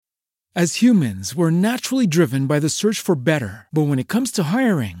As humans, we're naturally driven by the search for better. But when it comes to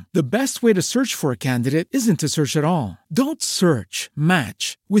hiring, the best way to search for a candidate isn't to search at all. Don't search,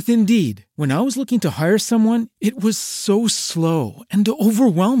 match with Indeed. When I was looking to hire someone, it was so slow and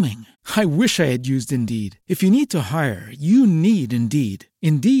overwhelming. I wish I had used Indeed. If you need to hire, you need Indeed.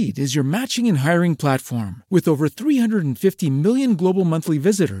 Indeed is your matching and hiring platform with over 350 million global monthly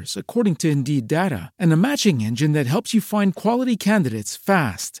visitors, according to Indeed data, and a matching engine that helps you find quality candidates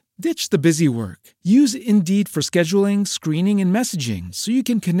fast. Ditch the busy work. Use Indeed for scheduling, screening, and messaging so you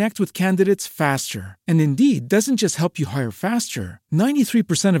can connect with candidates faster. And Indeed doesn't just help you hire faster.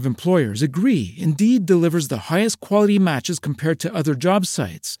 93% of employers agree Indeed delivers the highest quality matches compared to other job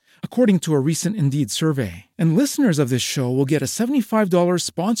sites, according to a recent Indeed survey. And listeners of this show will get a $75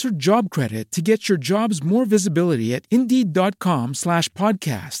 sponsored job credit to get your jobs more visibility at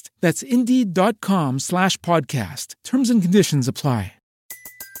Indeed.com/podcast. That's Indeed.com/podcast. Terms and conditions apply.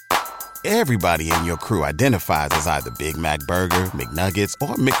 Everybody in your crew identifies as either Big Mac Burger, McNuggets,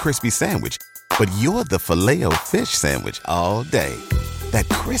 or McCrispy Sandwich. But you're the Filet-O-Fish Sandwich all day. That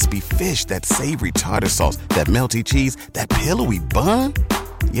crispy fish, that savory tartar sauce, that melty cheese, that pillowy bun.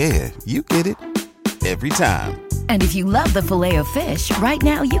 Yeah, you get it. Every time. And if you love the Filet-O-Fish, right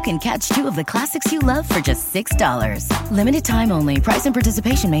now you can catch two of the classics you love for just $6. Limited time only. Price and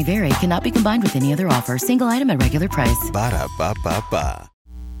participation may vary. Cannot be combined with any other offer. Single item at regular price. Ba-da-ba-ba-ba.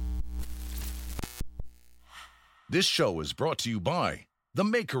 This show is brought to you by The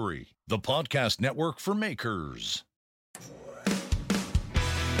Makery, the podcast network for makers.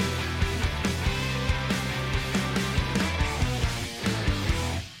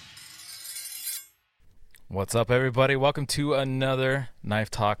 What's up, everybody? Welcome to another Knife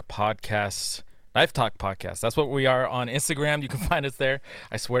Talk podcast. Knife Talk podcast. That's what we are on Instagram. You can find us there.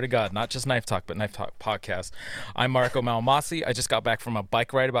 I swear to God, not just Knife Talk, but Knife Talk podcast. I'm Marco Malmasi. I just got back from a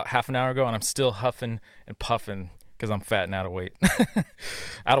bike ride about half an hour ago, and I'm still huffing and puffing because I'm fat and out of weight.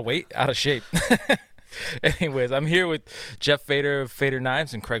 Out of shape. Anyways, I'm here with Jeff Fader of Fader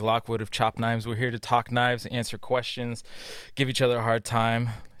Knives and Craig Lockwood of Chop Knives. We're here to talk knives, answer questions, give each other a hard time,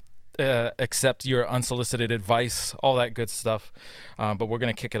 accept your unsolicited advice, all that good stuff. But we're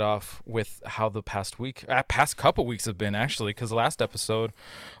going to kick it off with how the past couple weeks have been, actually, because the last episode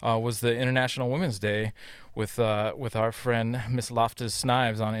was the International Women's Day with our friend Miss Loftus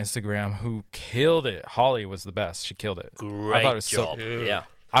Knives on Instagram, who killed it. Holly was the best. She killed it. Great I thought it was job. Yeah.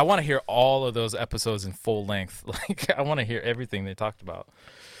 I want to hear all of those episodes in full length. Like, I want to hear everything they talked about.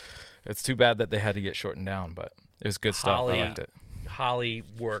 It's too bad that they had to get shortened down, but it was good stuff. I liked it. Holly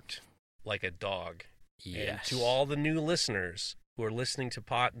worked like a dog. Yes. And to all the new listeners who are listening to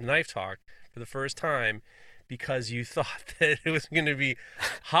Knife Talk for the first time, because you thought that it was going to be,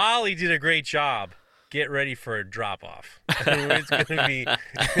 Holly did a great job. Get ready for a drop off. It's going to be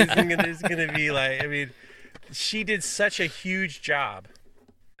like, I mean, she did such a huge job.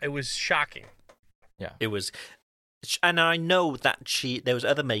 It was shocking. Yeah, it was. And I know that there was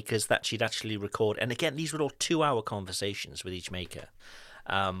other makers that she'd actually record. And again, these were all 2-hour conversations with each maker.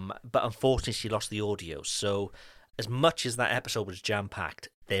 But unfortunately, she lost the audio. So as much as that episode was jam-packed,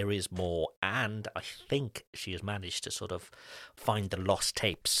 there is more. And I think she has managed to sort of find the lost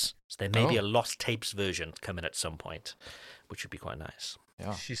tapes. So there may be a lost tapes version coming at some point, which would be quite nice.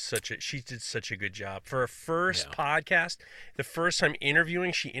 Yeah. She did such a good job. For her first podcast, the first time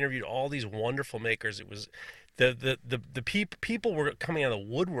interviewing, she interviewed all these wonderful makers. It was the people were coming out of the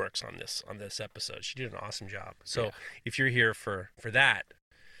woodworks on this episode. She did an awesome job. So if you're here for that,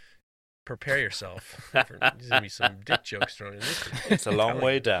 prepare yourself. There's gonna be some dick jokes thrown in this. It's a long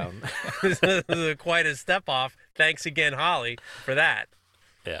way down. This is quite a step off. Thanks again, Holly, for that.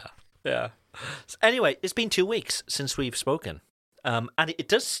 Yeah. So anyway, it's been 2 weeks since we've spoken. And it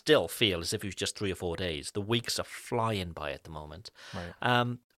does still feel as if it was just 3 or 4 days. The weeks are flying by at the moment.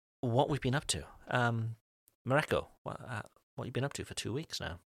 Right. What we've been up to. Mareko, what have you been up to for 2 weeks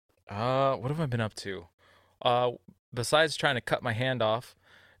now? What have I been up to? Besides trying to cut my hand off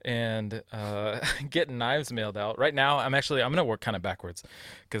and getting knives mailed out. Right now, I'm going to work kind of backwards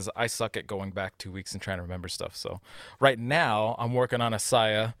because I suck at going back 2 weeks and trying to remember stuff. So right now, I'm working on a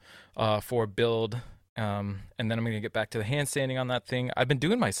Saya for a build. And then I'm going to get back to the hand sanding on that thing. I've been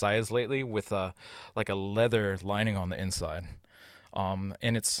doing my Sayas lately with like a leather lining on the inside. And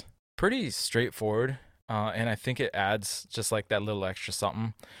it's pretty straightforward. And I think it adds just like that little extra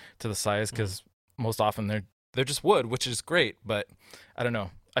something to the Sayas because most often they're just wood, which is great. But I don't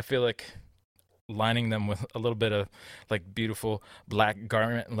know. I feel like lining them with a little bit of like beautiful black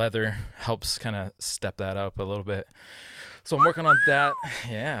garment leather helps kind of step that up a little bit. So I'm working on that.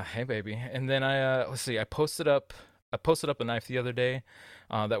 Yeah. Hey, baby. And then I posted up posted up a knife the other day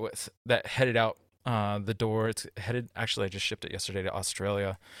that headed out the door. It's headed. Actually, I just shipped it yesterday to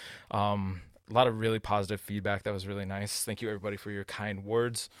Australia. A lot of really positive feedback. That was really nice. Thank you everybody for your kind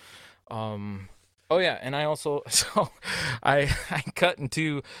words. Oh yeah, and I also I cut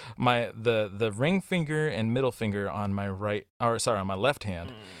into the ring finger and middle finger on my on my left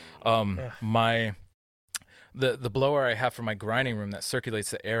hand. The blower I have for my grinding room that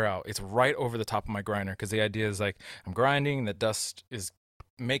circulates the air out, it's right over the top of my grinder, because the idea is like I'm grinding, the dust is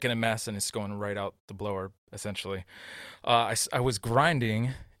making a mess and it's going right out the blower essentially. I was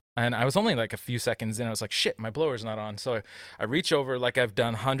grinding. And I was only like a few seconds in. I was like, shit, my blower's not on. So I reach over like I've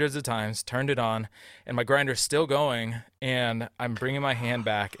done hundreds of times, turned it on, and my grinder's still going. And I'm bringing my hand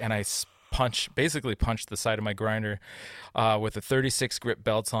back, and I basically punched the side of my grinder with a 36 grip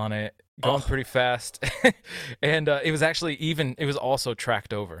belt on it, going pretty fast. And it was also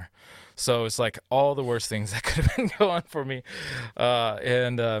tracked over. So it's like all the worst things that could have been going for me.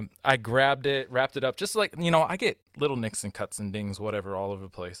 I grabbed it, wrapped it up. Just like, I get little nicks and cuts and dings, whatever, all over the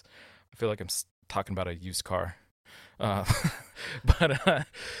place. I feel like I'm talking about a used car. And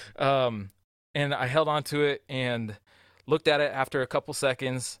I held on to it and looked at it after a couple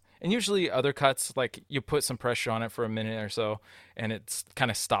seconds. And usually other cuts, like you put some pressure on it for a minute or so and it kind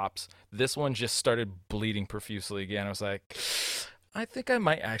of stops. This one just started bleeding profusely again. I was like, I think I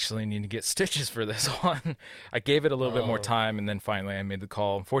might actually need to get stitches for this one. I gave it a little bit more time, and then finally I made the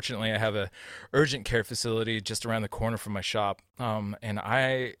call. Unfortunately, I have a urgent care facility just around the corner from my shop, and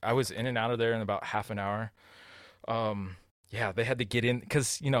I was in and out of there in about half an hour. They had to get in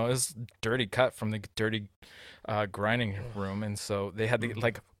because, it was dirty cut from the dirty grinding room, and so they had to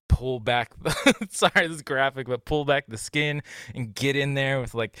like pull back sorry, this is graphic, but pull back the skin and get in there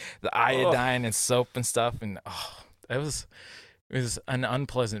with like the iodine and soap and stuff, and it was an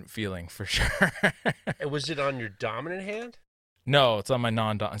unpleasant feeling for sure. Was it on your dominant hand? No, it's on my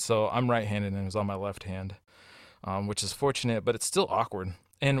non-dominant. So I'm right-handed and it was on my left hand, which is fortunate, but it's still awkward.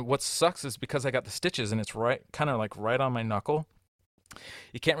 And what sucks is because I got the stitches and it's kind of like right on my knuckle.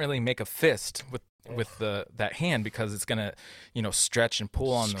 You can't really make a fist with that hand because it's gonna, stretch and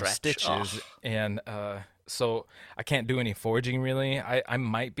pull on those stitches. And so I can't do any forging really. I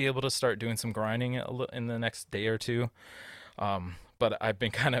might be able to start doing some grinding in the next day or two. But I've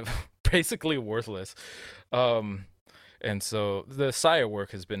been kind of basically worthless. And so the Saya work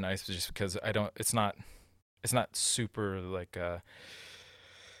has been nice just because it's not super like,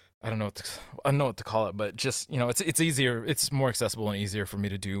 I don't know what to call it, but just, it's easier. It's more accessible and easier for me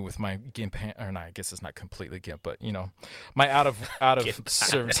to do with my GIMP hand, or not, I guess it's not completely GIMP, but my out of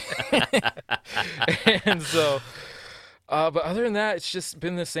service. And so, but other than that, it's just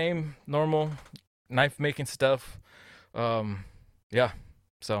been the same normal knife making stuff. So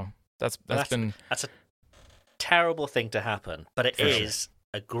that's a terrible thing to happen, but it is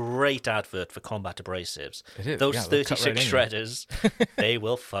a great advert for Combat Abrasives. It is. Those 36 shredders, they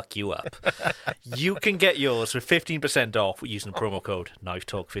will fuck you up. You can get yours with 15% off using the promo code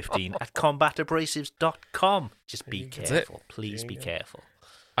KnifeTalk15 at combatabrasives.com. Just be careful. Please be careful.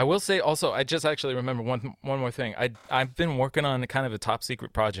 I will say also, I just actually remember one more thing. I've been working on kind of a top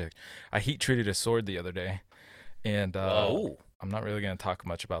secret project. I heat treated a sword the other day. And I'm not really going to talk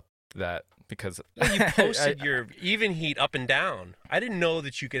much about that because you posted your even heat up and down. I didn't know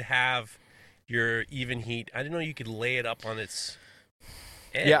that you could have your even heat. I didn't know you could lay it up on its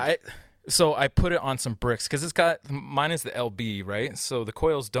end. Yeah, so I put it on some bricks because mine is the LB, right? So the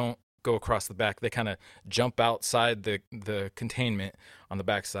coils don't go across the back. They kind of jump outside the containment on the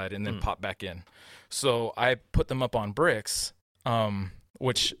backside and then pop back in. So I put them up on bricks,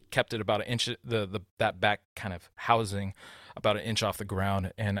 which kept it about an inch, that back kind of housing about an inch off the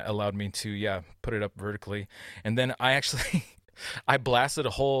ground, and allowed me to put it up vertically. And then I blasted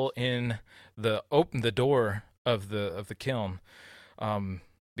a hole in the door of the kiln,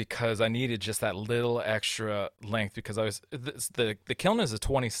 because I needed just that little extra length, because the kiln is a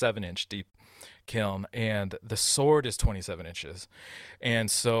 27-inch deep kiln and the sword is 27 inches,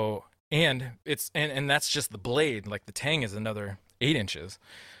 and so it's that's just the blade. Like the tang is another 8 inches.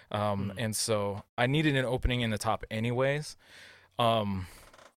 And so I needed an opening in the top anyways. And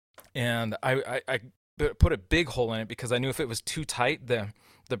I put a big hole in it because I knew if it was too tight,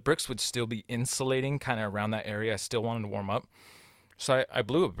 the bricks would still be insulating kind of around that area. I still wanted to warm up. So I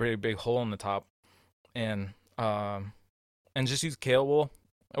blew a pretty big hole in the top and just used kale wool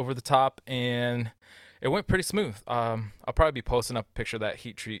over the top, and it went pretty smooth. I'll probably be posting up a picture of that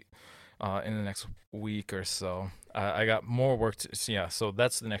heat treat in the next week or so. I got more work so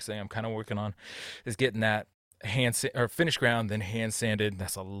that's the next thing I'm kind of working on, is getting that finished ground, then hand sanded.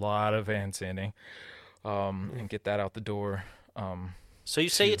 That's a lot of hand sanding. and get that out the door. So you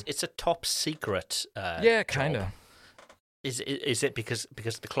say it's a top secret Yeah, kind of. job. Is it because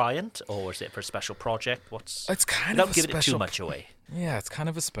of the client, or is it for a special project? It's kind Without of a giving it too special much away. Yeah, it's kind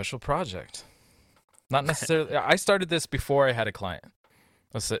of a special project. Not necessarily. I started this before I had a client.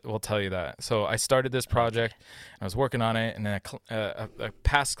 We'll tell you that. So I started this project. I was working on it, and then a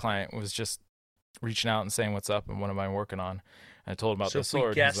past client was just reaching out and saying, "What's up?" and what am I working on? And I told him about So the if sword. we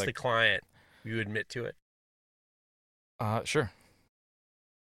He's guess like, the client, you admit to it? Sure.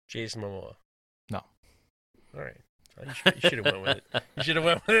 Jason Momoa. No. All right. You should have went with it. You should have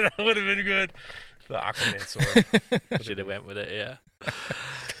went with it. That would have been good. The Aquaman sword. Should have went with it, yeah.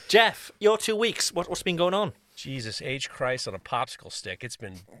 Jeff, your 2 weeks. What's been going on? Jesus H. Christ on a popsicle stick. It's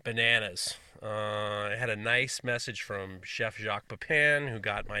been bananas. I had a nice message from Chef Jacques Pepin, who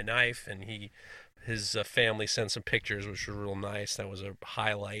got my knife, and his family sent some pictures, which were real nice. That was a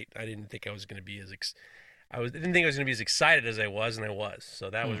highlight. I didn't think I was going to be I didn't think I was going to be as excited as I was, and I was. So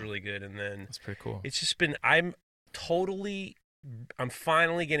that was really good. And then That's pretty cool. it's just been, I'm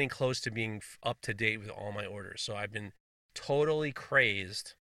finally getting close to being up to date with all my orders. So I've been totally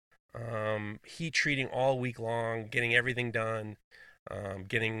crazed, heat treating all week long, getting everything done. I've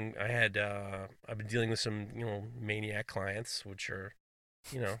been dealing with some, maniac clients, which are,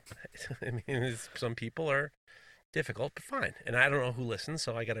 I mean, some people are difficult, but fine. And I don't know who listens,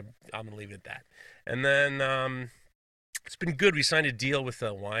 so I'm going to leave it at that. And then, it's been good. We signed a deal with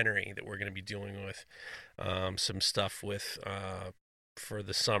a winery that we're going to be doing with some stuff with for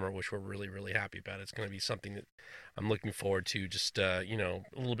the summer, which we're really, really happy about. It's going to be something that I'm looking forward to, just, a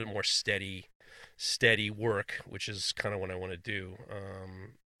little bit more steady work, which is kind of what I want to do.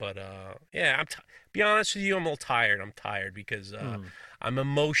 Yeah, be honest with you, I'm a little tired. I'm tired because I'm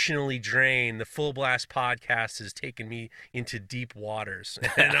emotionally drained. The Full Blast podcast has taken me into deep waters,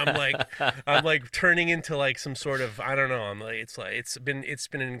 and I'm like turning into like some sort of, I don't know. It's been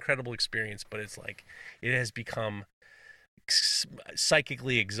an incredible experience, but it's like it has become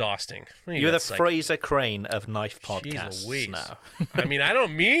psychically exhausting. You're the Fraser Crane of knife Jeez podcasts Louise. now. I mean, I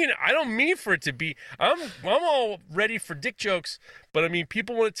don't mean for it to be. I'm all ready for dick jokes, but I mean,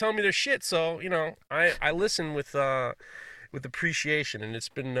 people want to tell me their shit, so I listen with appreciation, and it's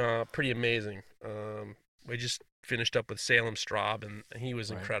been pretty amazing. I just finished up with Salem Straub, and he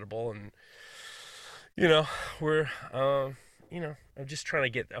was incredible, and we're I'm just trying to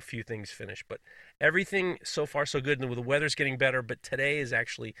get a few things finished, but everything so far so good. And the weather's getting better, but today is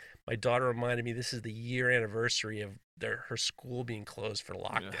actually, my daughter reminded me, this is the year anniversary of her school being closed for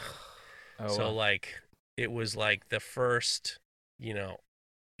lockdown. So like it was like the first, no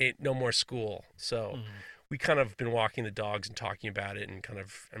more school. So we kind of been walking the dogs and talking about it, and kind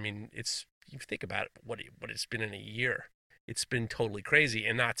of, I mean, you think about it, what it's been in a year. It's been totally crazy.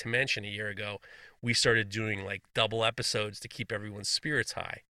 And not to mention, a year ago, we started doing like double episodes to keep everyone's spirits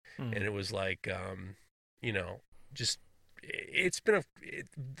high. And it was like, just,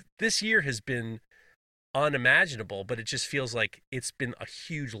 this year has been unimaginable, but it just feels like it's been a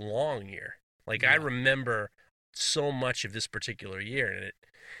huge, long year. Like, I remember so much of this particular year, and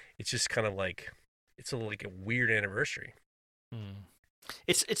it's just kind of like, it's like a weird anniversary.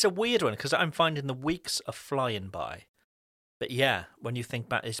 It's a weird one, because I'm finding the weeks are flying by. But yeah, when you think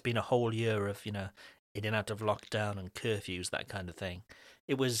back, it's been a whole year of, in and out of lockdown and curfews, that kind of thing.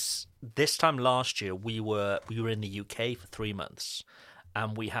 It was this time last year, we were in the UK for 3 months,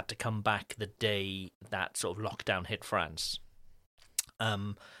 and we had to come back the day that sort of lockdown hit France.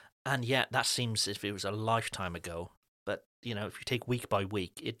 And yeah, that seems as if it was a lifetime ago. But, if you take week by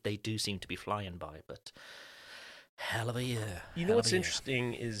week, they do seem to be flying by. But hell of a year. What's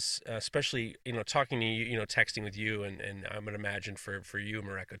interesting is, especially, talking to you, texting with you, and I'm going to imagine for you,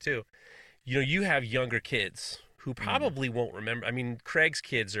 Mareko, too, you have younger kids who probably won't remember. I mean, Craig's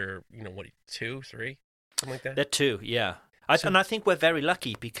kids are, 2, 3, something like that? They're 2, yeah. And I think we're very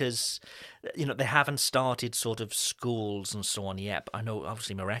lucky because, they haven't started sort of schools and so on yet. I know,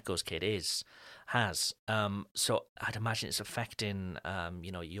 obviously, Mareko's kid has. So I'd imagine it's affecting,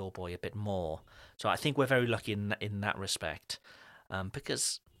 your boy a bit more. So I think we're very lucky in that respect,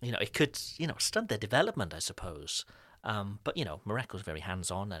 because, it could, stunt their development, I suppose. But, Mareko's very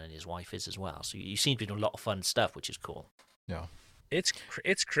hands-on, and his wife is as well. So you seem to be doing a lot of fun stuff, which is cool. Yeah. It's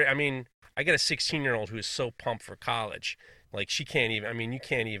I mean, I got a 16-year-old who is so pumped for college. Like, she can't even, I mean, you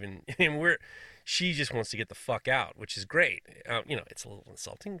can't even, she just wants to get the fuck out, which is great. It's a little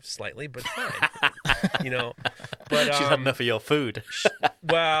insulting, slightly, but fine. But she's had enough of your food.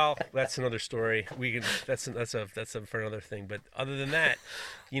 Well, that's another story. That's for another thing. But other than that,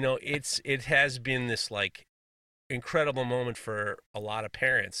 it has been this, like, incredible moment for a lot of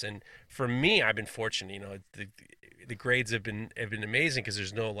parents. And for me, I've been fortunate. You know, the grades have been amazing because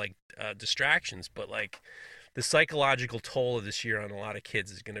there's no like distractions. But like the psychological toll of this year on a lot of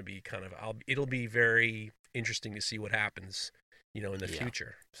kids is going to be kind of. It'll be very interesting to see what happens, you know, in the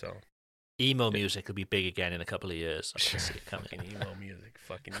future. So. Emo music will be big again in a couple of years. I can see it coming. Fucking emo music.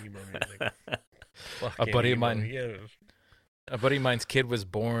 A buddy of mine's kid was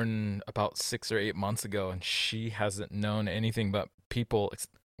born about 6 or 8 months ago, and she hasn't known anything but people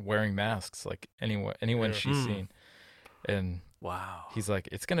wearing masks, like anyone she's seen. And wow, he's like,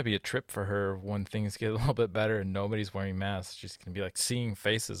 it's gonna be a trip for her when things get a little bit better and nobody's wearing masks. She's gonna be like seeing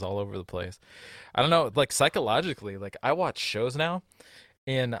faces all over the place. I don't know, like psychologically, like I watch shows now.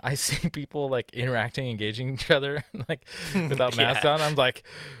 And I see people like interacting, engaging each other, like without masks on. I'm like,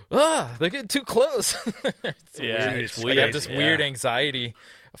 they're getting too close. It's weird. I have this weird anxiety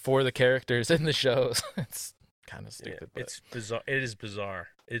for the characters in the shows. It's kind of stupid. It's bizarre. It is bizarre.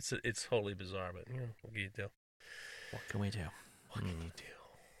 It's totally bizarre. But you know, what can you do? What can we do?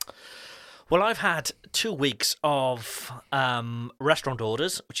 Well, I've had 2 weeks of restaurant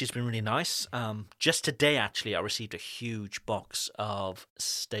orders, which has been really nice. Just today, actually, I received a huge box of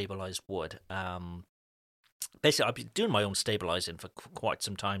stabilized wood. Basically, I've been doing my own stabilizing for quite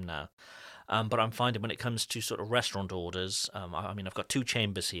some time now. But I'm finding when it comes to sort of restaurant orders, I mean, I've got 2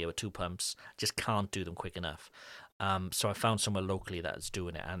 chambers here with 2 pumps. Just can't do them quick enough. So I found somewhere locally that's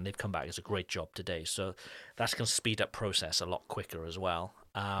doing it, and they've come back as a great job today. So that's going to speed up process a lot quicker as well.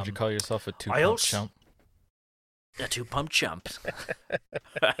 Would you call yourself a 2-pump chump? A 2-pump chump.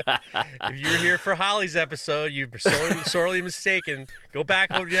 If you're here for Holly's episode, you're sorely mistaken. Go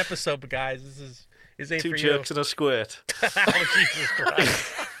back over the episode, guys. This ain't 2 for you. 2 jerks and a squirt. Oh, Jesus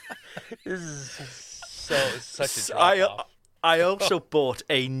Christ. This is such a drop-off. I also bought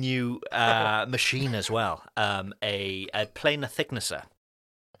a new machine as well, a planer thicknesser.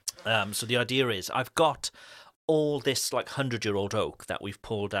 So the idea is I've got all this like 100-year-old oak that we've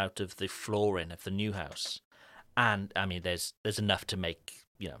pulled out of the flooring of the new house, and I mean there's enough to make,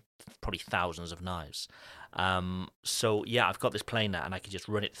 you know, probably thousands of knives. So yeah, I've got this planer and I can just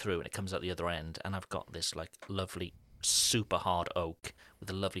run it through and it comes out the other end, and I've got this like lovely super hard oak with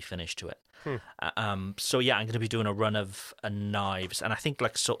a lovely finish to it. So yeah, I'm going to be doing a run of knives, and I think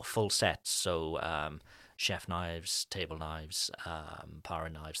like sort of full sets. So chef knives, table knives, power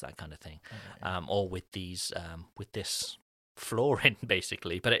knives, that kind of thing. All with these, with this flooring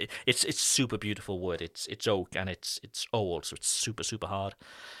basically. But it's super beautiful wood. It's oak and it's old, so it's super hard.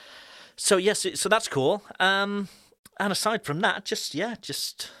 So yes, so that's cool. And aside from that,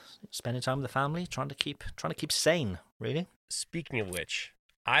 just spending time with the family, trying to keep sane, really. Speaking of which,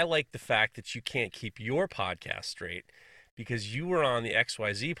 I like the fact that you can't keep your podcast straight because you were on the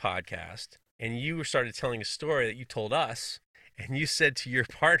XYZ podcast and you started telling a story that you told us, and you said to your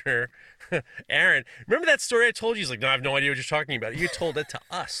partner, Aaron, remember that story I told you? He's like, no, I have no idea what you're talking about. You told it to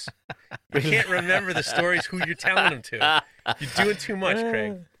us. You can't remember the stories, who you're telling them to. You're doing too much,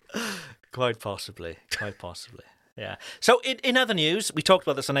 Craig. Quite possibly. Yeah. So in other news, we talked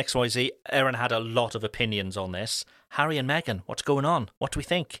about this on XYZ. Aaron had a lot of opinions on this. Harry and Meghan, what's going on? What do we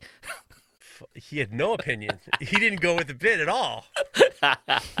think? He had no opinion. He didn't go with the bit at all.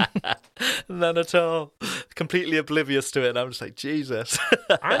 None at all. Completely oblivious to it. And I'm just like, Jesus.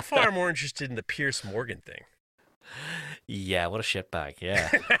 I'm far more interested in the Piers Morgan thing. Yeah, what a shitbag. Yeah.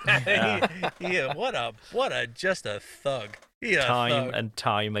 Yeah, what a just a thug. Time and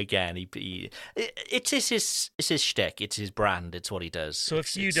time again, it is his shtick. It's his brand. It's what he does. So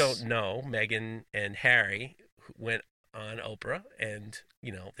if you don't know, Meghan and Harry went on Oprah, and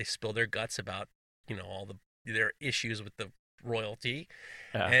you know they spilled their guts about all their issues with the royalty,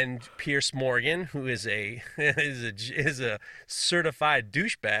 and Piers Morgan, who is a certified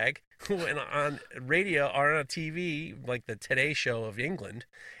douchebag, who went on radio or on TV like the Today Show of England,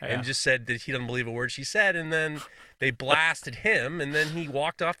 and just said that he doesn't believe a word she said, and then they blasted him, and then he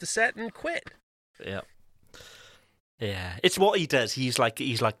walked off the set and quit. Yeah, it's what he does. He's like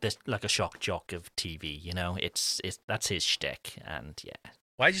a shock jock of TV. That's his shtick, and yeah.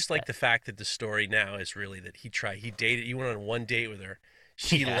 Well, I just like the fact that the story now is really that he went on one date with her,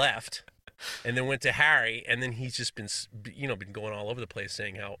 she left, and then went to Harry, and then he's just been going all over the place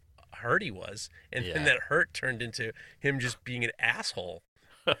saying how hurt he was, and then that hurt turned into him just being an asshole.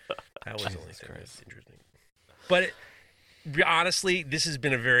 That was the only thing that's interesting. But honestly, this has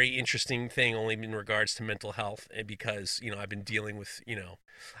been a very interesting thing, only in regards to mental health, and because I've been dealing with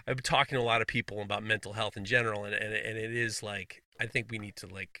I've been talking to a lot of people about mental health in general, and it is like I think we need to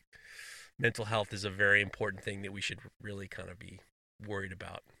mental health is a very important thing that we should really kind of be worried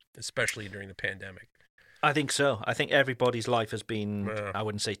about, especially during the pandemic. I think so. I think everybody's life has been, Yeah. I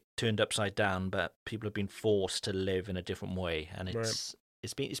wouldn't say turned upside down, but people have been forced to live in a different way, and it's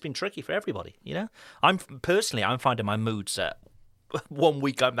been tricky for everybody. You know, I'm finding my moods at 1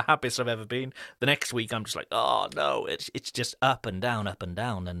 week I'm the happiest I've ever been. The next week I'm just like, oh no, it's just up and down,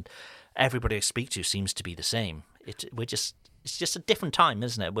 and everybody I speak to seems to be the same. It's just a different time,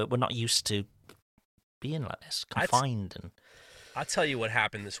 isn't it? We're not used to being like this, confined and. I'll tell you what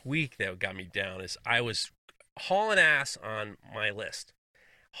happened this week that got me down is I was hauling ass on my list.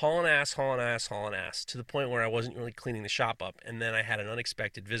 Hauling ass to the point where I wasn't really cleaning the shop up. And then I had an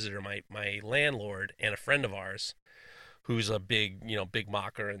unexpected visitor, my landlord and a friend of ours, who's a big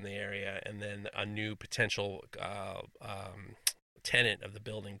mocker in the area, and then a new potential tenant of the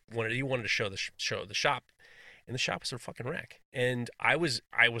building. He wanted to show the shop. And the shop was a fucking wreck. And I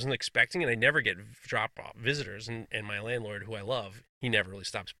wasn't expecting, and I never get drop-off visitors. And my landlord, who I love, he never really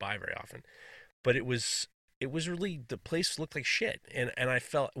stops by very often. But it was really, the place looked like shit. And I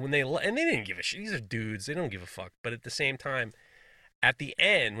felt when they didn't give a shit. These are dudes. They don't give a fuck. But at the same time, at the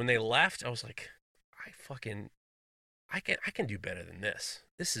end, when they left, I was like, I can do better than this.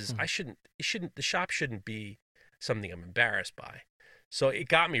 This is, the shop shouldn't be something I'm embarrassed by. So it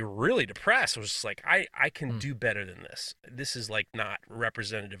got me really depressed. I was just like, I can do better than this. This is like not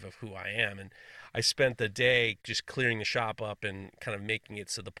representative of who I am. And I spent the day just clearing the shop up and kind of making it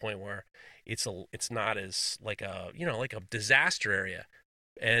to the point where it's not as like a disaster area.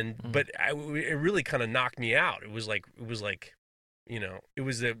 And but it really kind of knocked me out. It was like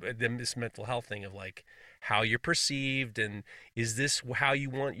this mental health thing of like how you're perceived, and is this how you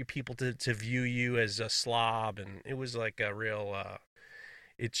want your people to view you as a slob? And it was like a real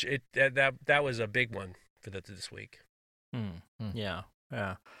that was a big one for this week. Yeah.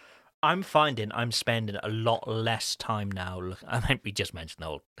 I'm finding I'm spending a lot less time now. I think we just mentioned the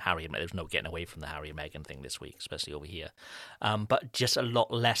whole Harry and Meghan. There's no getting away from the Harry and Meghan thing this week, especially over here. But just a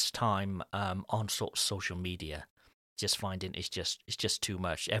lot less time on sort of social media. Just finding it's just too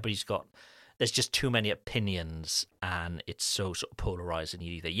much. There's just too many opinions, and it's so sort of polarizing.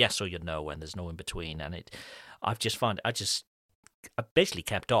 You either yes or you no, and there's no in between. And I basically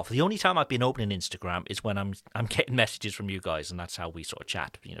kept off. The only time I've been opening Instagram is when I'm getting messages from you guys, and that's how we sort of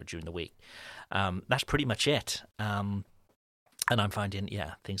chat, during the week. That's pretty much it. And I'm finding,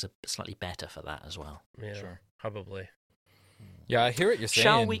 things are slightly better for that as well. Yeah, sure. Probably. Yeah, I hear what you're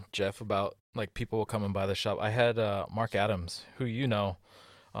saying, Jeff, about like people coming by the shop. I had Mark Adams, who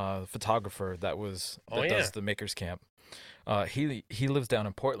photographer that does the Makers Camp. He lives down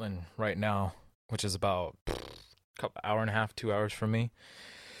in Portland right now, which is about hour and a half, 2 hours from me,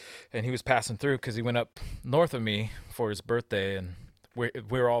 and he was passing through because he went up north of me for his birthday, and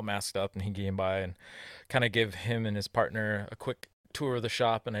we're all masked up, and he came by and kind of gave him and his partner a quick tour of the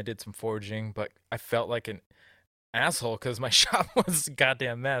shop, and I did some foraging, but I felt like an asshole because my shop was a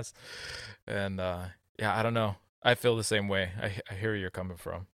goddamn mess. And I don't know, I feel the same way. I hear where you're coming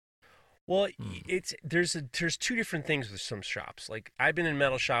from. Well, there's two different things with some shops. Like I've been in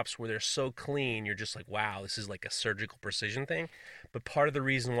metal shops where they're so clean, you're just like, wow, this is like a surgical precision thing. But part of the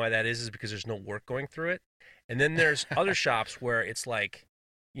reason why that is because there's no work going through it. And then there's other shops where it's like,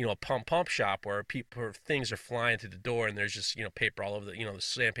 a pump shop where things are flying through the door, and there's just paper all over the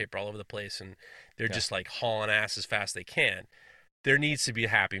sandpaper all over the place, and they're just like hauling ass as fast as they can. There needs to be a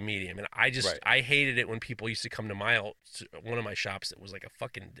happy medium, and I hated it when people used to come to one of my shops that was like a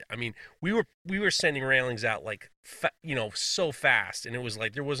fucking. I mean, we were sending railings out like so fast, and it was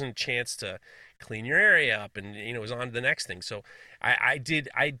like there wasn't a chance to clean your area up, and it was on to the next thing. So I do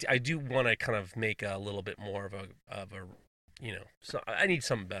want to kind of make a little bit more of a so I need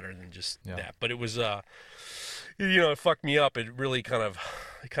something better than just that. But it was it fucked me up. It really kind of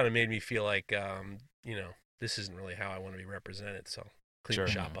made me feel like this isn't really how I want to be represented. So clean the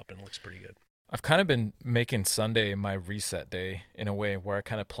shop up, and it looks pretty good. I've kind of been making Sunday my reset day in a way where I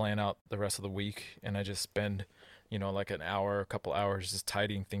kind of plan out the rest of the week, and I just spend, like an hour, a couple hours just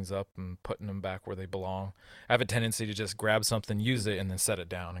tidying things up and putting them back where they belong. I have a tendency to just grab something, use it, and then set it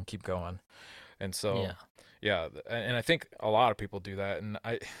down and keep going. And so, and I think a lot of people do that. And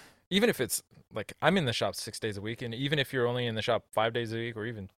even if it's like I'm in the shop 6 days a week, and even if you're only in the shop 5 days a week or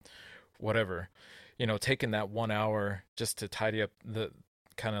even whatever, taking that 1 hour just to tidy up the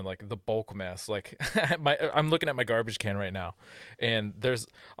kind of like the bulk mess. Like I'm looking at my garbage can right now, and there's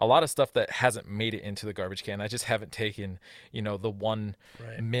a lot of stuff that hasn't made it into the garbage can. I just haven't taken, the 1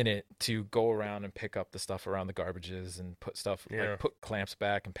 minute to go around and pick up the stuff around the garbages and put stuff, like put clamps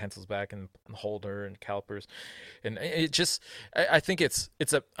back and pencils back and holder and calipers. And it just, I think it's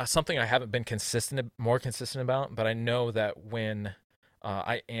a something I haven't been more consistent about, but I know that when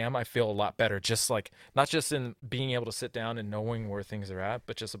I feel a lot better, just like not just in being able to sit down and knowing where things are at,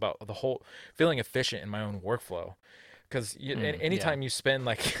 but just about the whole feeling efficient in my own workflow. Because anytime you spend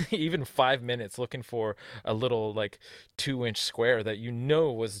like even 5 minutes looking for a little like 2-inch square that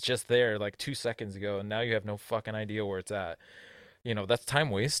was just there like 2 seconds ago, and now you have no fucking idea where it's at, that's time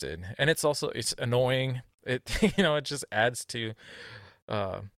wasted. And it's annoying. It it just adds to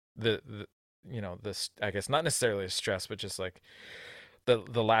this, I guess, not necessarily a stress, but just like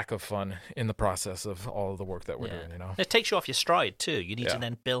the lack of fun in the process of all of the work that we're doing. It takes you off your stride too. You need to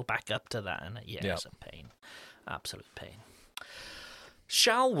then build back up to that, and it's a pain. Absolute pain.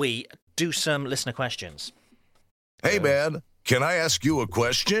 Shall we do some listener questions? Hey, man, can I ask you a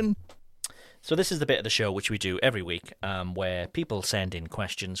question? So this is the bit of the show which we do every week, where people send in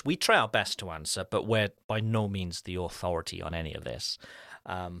questions. We try our best to answer, but we're by no means the authority on any of this.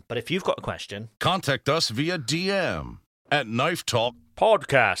 But if you've got a question, contact us via DM at Knife Talk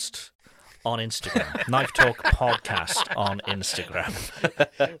Podcast on Instagram. Knife Talk Podcast on Instagram.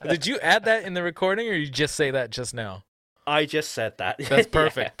 Did you add that in the recording, or you just say that just now? I just said that. That's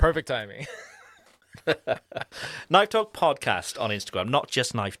perfect. Perfect timing. Knife Talk Podcast on Instagram, not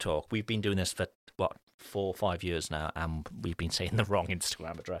just Knife Talk. We've been doing this for, 4 or 5 years now, and we've been saying the wrong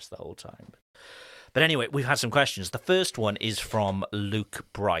Instagram address the whole time. But anyway, we've had some questions. The first one is from Luke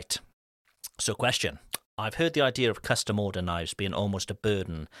Bright. So question: I've heard the idea of custom order knives being almost a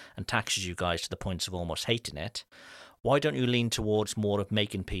burden and taxes you guys to the point of almost hating it. Why don't you lean towards more of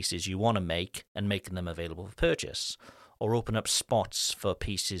making pieces you want to make and making them available for purchase? Or open up spots for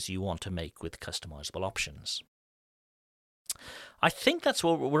pieces you want to make with customizable options? I think that's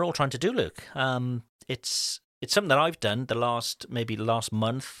what we're all trying to do, Luke. It's something that I've done the last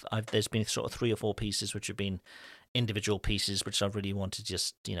month. There's been sort of 3 or 4 pieces which have been individual pieces which I really want to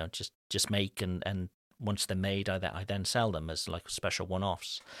just make, and once they're made, I then sell them as like special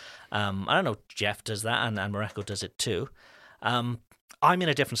one-offs. I don't know, Jeff does that, and Mareko does it too. I'm in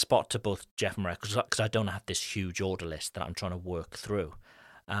a different spot to both Jeff and Mareko because I don't have this huge order list that I'm trying to work through.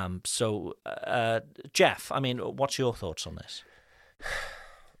 So, Jeff, I mean, what's your thoughts on this?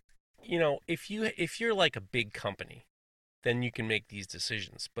 If you're like a big company, then you can make these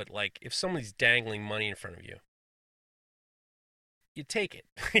decisions. But like, if somebody's dangling money in front of you, you take it.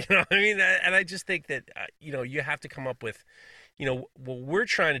 You know what I mean? And I just think that you have to come up with, what we're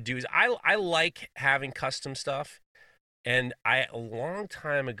trying to do is I like having custom stuff. And a long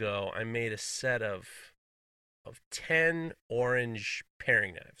time ago, I made a set of 10 orange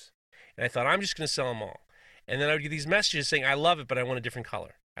paring knives. And I thought, I'm just going to sell them all. And then I would get these messages saying, I love it, but I want a different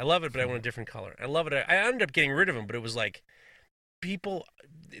color. I love it, but I want a different color. I love it. I ended up getting rid of them, but it was like,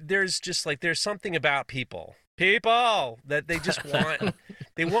 there's something about people that they just want.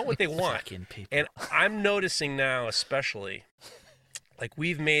 They want what they want. And I'm noticing now, especially, like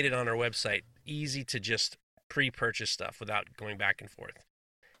we've made it on our website easy to just pre-purchase stuff without going back and forth.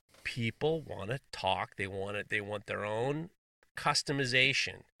 People want to talk. They want their own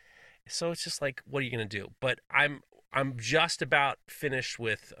customization. So it's just like, what are you going to do? But I'm just about finished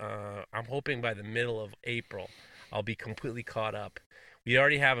with, I'm hoping by the middle of April, I'll be completely caught up. We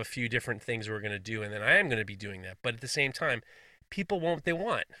already have a few different things we're going to do, and then I am going to be doing that. But at the same time, people want what they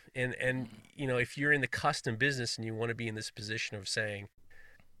want. And if you're in the custom business and you want to be in this position of saying,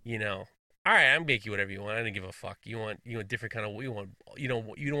 all right, I'll make you whatever you want. I don't give a fuck. You want different kind of, you don't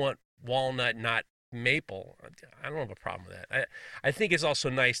want walnut, not maple. I don't have a problem with that. I think it's also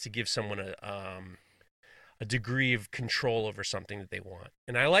nice to give someone a degree of control over something that they want.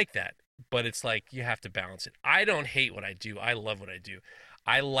 And I like that, but it's like, you have to balance it. I don't hate what I do. I love what I do.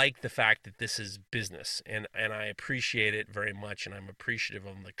 I like the fact that this is business, and I appreciate it very much, and I'm appreciative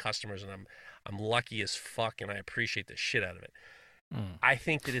of the customers, and I'm lucky as fuck, and I appreciate the shit out of it. I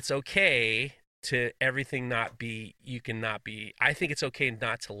think that it's okay to everything not be, I think it's okay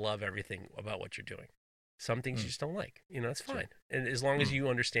not to love everything about what you're doing. Some things you just don't like, it's fine. And as long as you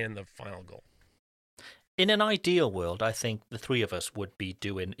understand the final goal. In an ideal world, I think the 3 of us would be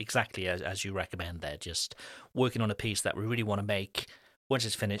doing exactly as you recommend there, just working on a piece that we really want to make. Once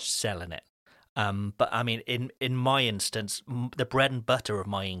it's finished, selling it. But I mean, in my instance, the bread and butter of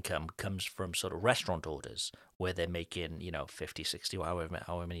my income comes from sort of restaurant orders where they're making, 50, 60, however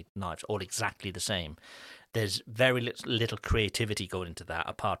many knives, all exactly the same. There's very little creativity going into that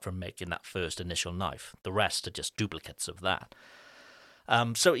apart from making that first initial knife. The rest are just duplicates of that.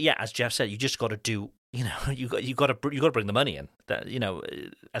 So yeah, as Jeff said, you just got to do, you got to bring the money in. That,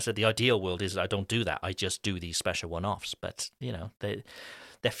 I said, the ideal world is I don't do that. I just do these special one-offs. But they're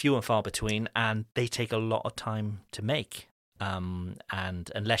few and far between, and they take a lot of time to make.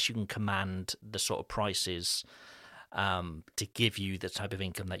 And unless you can command the sort of prices to give you the type of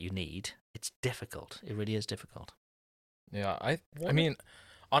income that you need, it's difficult. It really is difficult. Yeah, I mean,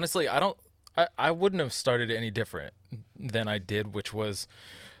 honestly, I wouldn't have started any different than I did, which was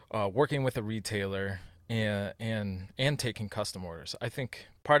working with a retailer and taking custom orders. I think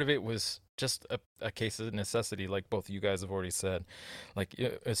part of it was just a case of necessity, like both of you guys have already said. Like,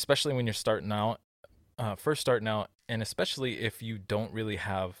 especially when you're first starting out, and especially if you don't really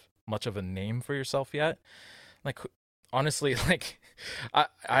have much of a name for yourself yet. Like, honestly, like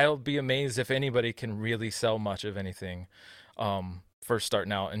I'll be amazed if anybody can really sell much of anything first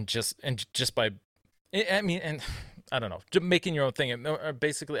starting out, and just by, I mean, and I don't know, just making your own thing.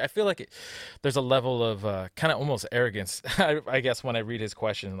 Basically, I feel like there's a level of kind of almost arrogance, I guess, when I read his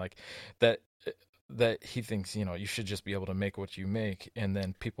question, like that he thinks, you should just be able to make what you make, and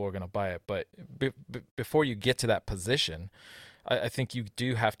then people are going to buy it. But before you get to that position, I think you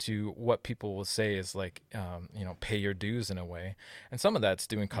do have to, what people will say is like, pay your dues in a way. And some of that's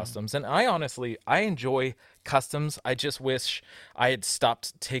doing customs. And I enjoy customs. I just wish I had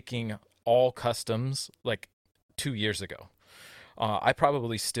stopped taking all customs like 2 years ago. I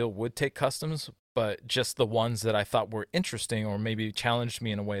probably still would take customs, but just the ones that I thought were interesting or maybe challenged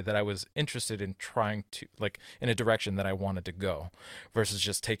me in a way that I was interested in trying to, like, in a direction that I wanted to go, versus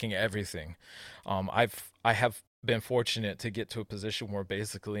just taking everything. I have been fortunate to get to a position where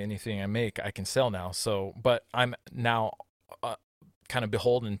basically anything I make I can sell now. So, but I'm now kind of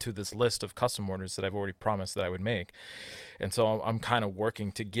beholden to this list of custom orders that I've already promised that I would make. And so I'm kind of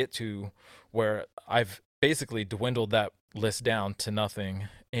working to get to where I've basically dwindled that list down to nothing,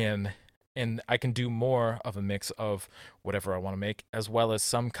 and I can do more of a mix of whatever I want to make, as well as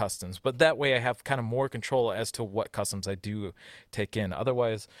some customs. But that way I have kind of more control as to what customs I do take in.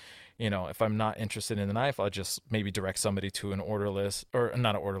 Otherwise, if I'm not interested in the knife, I'll just maybe direct somebody to an order list, or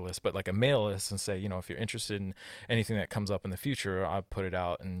not an order list, but like a mail list, and say, if you're interested in anything that comes up in the future, I'll put it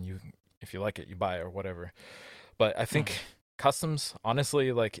out, and if you like it, you buy it or whatever. But I think customs,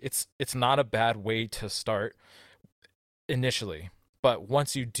 honestly, like it's not a bad way to start initially. But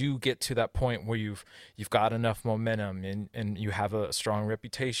once you do get to that point where you've got enough momentum, and you have a strong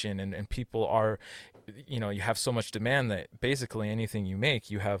reputation, and people are, you have so much demand that basically anything you make,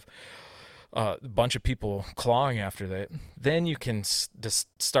 you have a bunch of people clawing after that, then you can just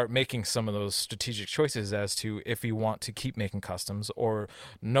start making some of those strategic choices as to if you want to keep making customs or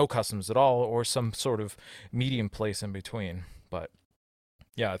no customs at all, or some sort of medium place in between. But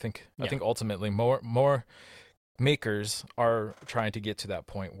yeah, I think ultimately more makers are trying to get to that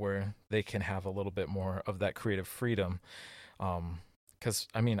point where they can have a little bit more of that creative freedom. Because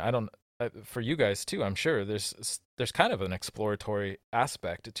for you guys too, I'm sure there's kind of an exploratory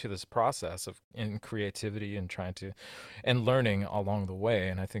aspect to this process in creativity and and learning along the way.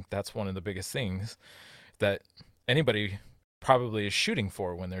 And I think that's one of the biggest things that anybody probably is shooting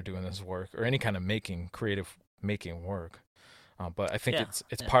for when they're doing this work, or any kind of creative making work. But I think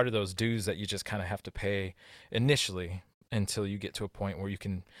it's part of those dues that you just kind of have to pay initially until you get to a point where you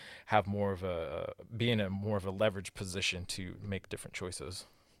can have be in a more of a leverage position to make different choices.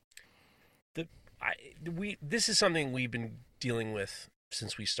 This is something we've been dealing with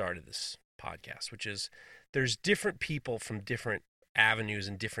since we started this podcast, which is there's different people from different avenues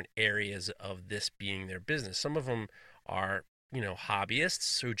and different areas of this being their business. Some of them are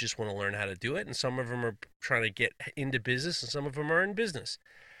hobbyists who just want to learn how to do it, and some of them are trying to get into business, and some of them are in business.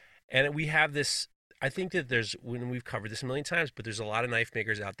 And we have this, I think that when we've covered this a million times, but there's a lot of knife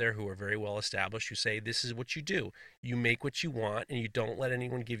makers out there who are very well established, who say this is what you do. You make what you want, and you don't let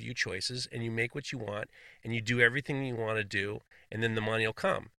anyone give you choices, and you make what you want, and you do everything you want to do, and then the money will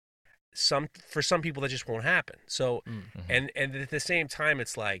come. For some people that just won't happen. So, and at the same time,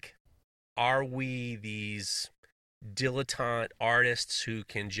 it's like, are we these dilettante artists who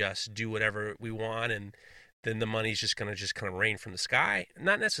can just do whatever we want, and then the money's just kind of rain from the sky?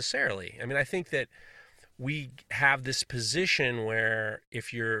 Not necessarily. I mean, I think that we have this position where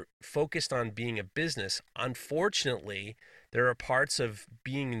if you're focused on being a business, unfortunately, there are parts of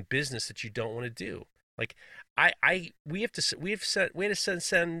being in business that you don't want to do. Like we had to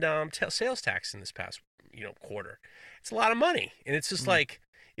send sales tax in this past quarter. It's a lot of money, and it's just like,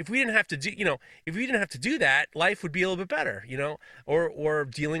 if we didn't have to do that, life would be a little bit better, or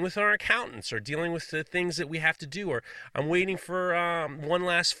dealing with our accountants, or dealing with the things that we have to do, or I'm waiting for one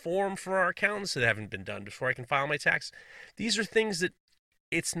last form for our accountants that haven't been done before I can file my tax. These are things that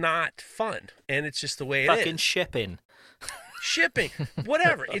it's not fun, and it's just the way it is. Fucking shipping,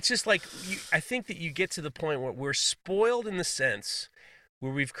 whatever. It's just like, I think that you get to the point where we're spoiled in the sense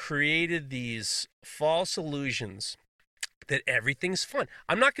where we've created these false illusions that everything's fun.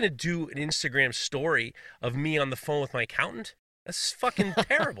 I'm not going to do an Instagram story of me on the phone with my accountant. That's fucking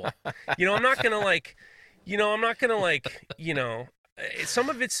terrible. I'm not going to some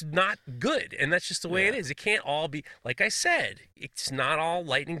of it's not good, and that's just the way it is. It can't all be, like I said, it's not all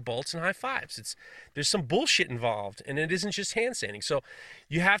lightning bolts and high fives. There's some bullshit involved, and it isn't just handstanding. So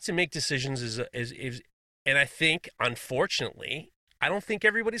you have to make decisions and I think, unfortunately, I don't think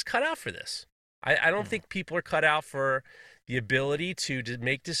everybody's cut out for this. I don't think people are cut out for the ability to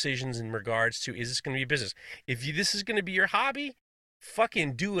make decisions in regards to, is this going to be a business? If this is going to be your hobby,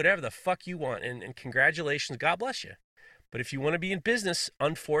 fucking do whatever the fuck you want, and congratulations, God bless you. But if you want to be in business,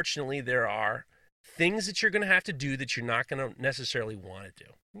 unfortunately, there are things that you're going to have to do that you're not going to necessarily want to do.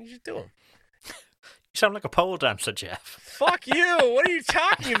 You should do them. You sound like a pole dancer, Jeff. Fuck you. What are you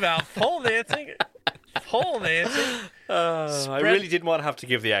talking about? Pole dancing? Pole dancing? I really didn't want to have to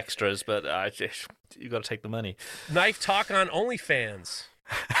give the extras, but you got to take the money. Knife Talk on OnlyFans.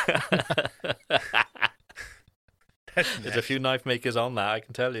 There's a few knife makers on that, I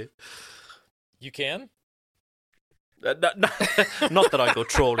can tell you. You can? Not that I go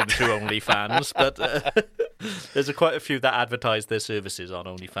trawling through OnlyFans, but there's quite a few that advertise their services on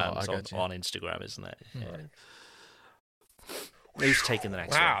OnlyFans on Instagram, isn't it? Yeah. Who's taking the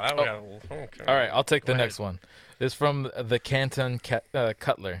next one? Wow, okay. All right, I'll take the next one. This is from the Canton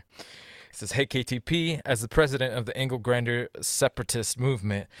Cutler. It says, "Hey KTP, as the president of the Angle Grinder separatist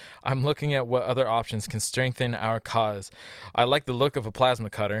movement, I'm looking at what other options can strengthen our cause. I like the look of a plasma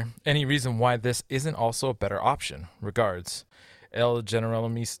cutter. Any reason why this isn't also a better option? Regards, El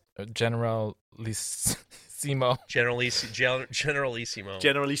Generalissimo."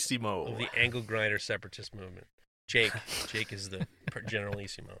 Generalissimo of the Angle Grinder separatist movement. Jake is the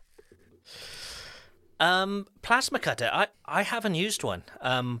Generalissimo. Plasma cutter. I haven't used one.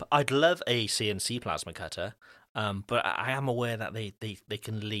 I'd love a CNC plasma cutter, but I am aware that they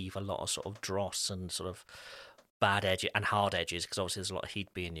can leave a lot of sort of dross and sort of bad edges and hard edges, because obviously there's a lot of heat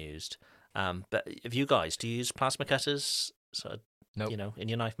being used. But if you guys, do you use plasma cutters? Sort of, nope. In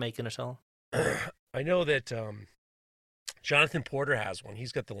your knife making at all? I know that Jonathan Porter has one.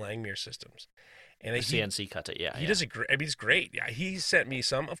 He's got the Langmuir systems. And the CNC cutter, yeah. He does it great. I mean, it's great. Yeah, he sent me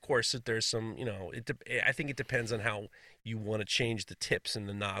some. Of course, there's some, I think it depends on how you want to change the tips and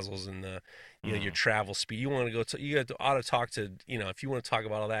the nozzles and the, your travel speed. You want to go to, you ought to talk to, if you want to talk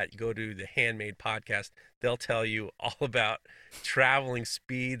about all that, you go to the Handmade podcast. They'll tell you all about traveling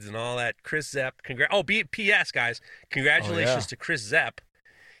speeds and all that. Chris Zepp, P.S. guys, congratulations to Chris Zepp.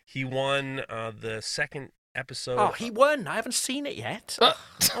 He won the second episode. Oh, he won. I haven't seen it yet.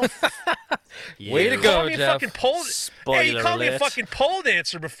 Way to go, Jeff. He called me a fucking pole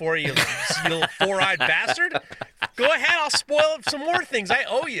dancer before, you little four-eyed bastard. Go ahead, I'll spoil some more things. I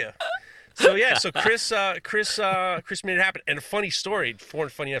owe you. So Chris made it happen. And a funny story,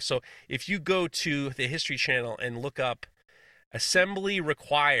 funny enough. So if you go to the History Channel and look up Assembly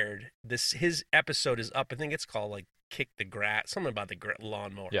Required, his episode is up. I think it's called like Kick the Grass, something about the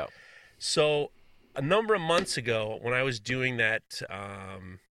lawnmower. Yeah. So a number of months ago, when I was doing that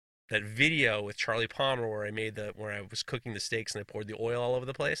that video with Charlie Palmer, where I was cooking the steaks and I poured the oil all over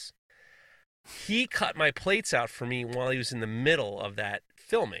the place, he cut my plates out for me while he was in the middle of that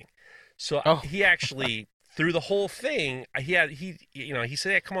filming. So he actually through the whole thing, he said,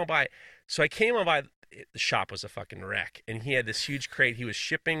 "Hey, come on by." So I came on by. The shop was a fucking wreck, and he had this huge crate. He was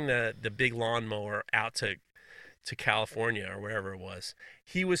shipping the big lawnmower out to California or wherever it was.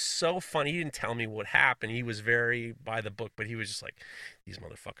 He was so funny. He didn't tell me what happened. He was very by the book, but he was just like, these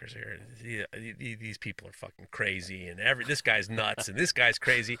motherfuckers here, these people are fucking crazy, and this guy's nuts, and this guy's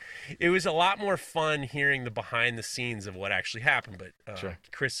crazy. It was a lot more fun hearing the behind the scenes of what actually happened. But sure.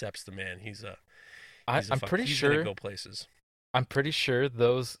 Chris Sepp's the man. He's pretty sure gonna go places. I'm pretty sure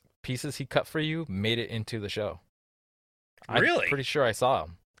those pieces he cut for you made it into the show. Really? I'm pretty sure I saw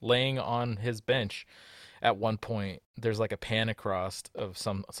him laying on his bench. At one point, there's like a pan across of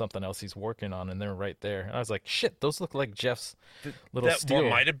something else he's working on, and they're right there. And I was like, "Shit, those look like Jeff's little steel." That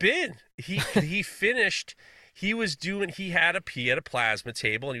might have been. He finished. He had a plasma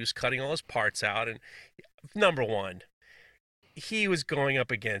table, and he was cutting all his parts out. And number one, he was going up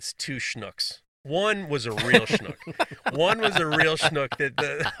against two schnooks. One was a real schnook. That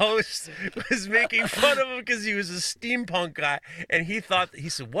the host was making fun of him because he was a steampunk guy, and he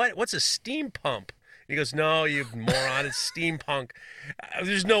said, "What's a steam pump?" He goes, "No, you moron, it's steampunk."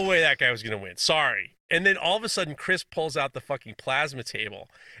 There's no way that guy was going to win. Sorry. And then all of a sudden, Chris pulls out the fucking plasma table.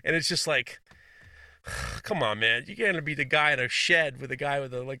 And it's just like, come on, man. You're going to be the guy in a shed with a guy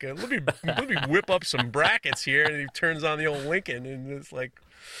with let me whip up some brackets here. And he turns on the old Lincoln. And it's like,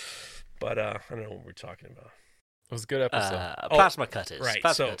 but I don't know what we're talking about. It was a good episode. Plasma cutters. right,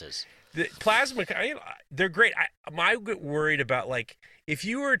 Plasma so- cutters. The plasma, they're great. I get worried about, like, if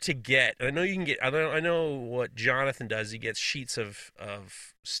you were to get, I know you can get, I know what Jonathan does. He gets sheets of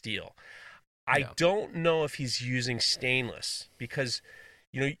steel. I don't know if he's using stainless because,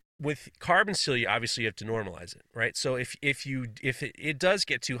 with carbon steel, you obviously have to normalize it, right? So if it does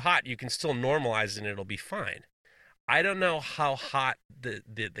get too hot, you can still normalize it and it'll be fine. I don't know how hot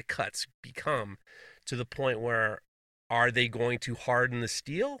the cuts become to the point where, are they going to harden the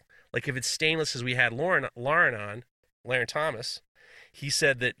steel? Like if it's stainless, as we had Lauren Thomas, he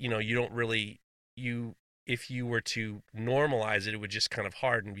said that, you don't really, if you were to normalize it, it would just kind of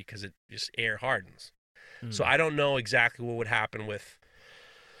harden because it just air hardens. So I don't know exactly what would happen with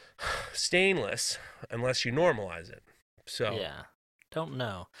stainless unless you normalize it. So Yeah, don't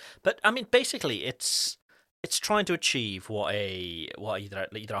know. But I mean, basically, it's trying to achieve what either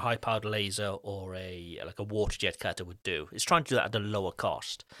a high powered laser or a water jet cutter would do. It's trying to do that at a lower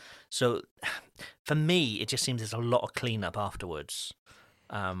cost. So for me, it just seems there's a lot of cleanup afterwards.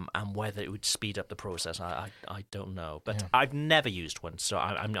 And whether it would speed up the process, I don't know. But I've never used one, so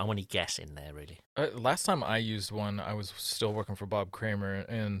I'm only guessing there, really. Last time I used one, I was still working for Bob Kramer,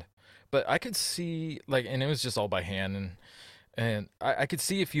 but I could see, like, and it was just all by hand, and I could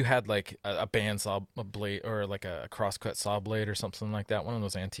see if you had like a bandsaw blade or like a crosscut saw blade or something like that, one of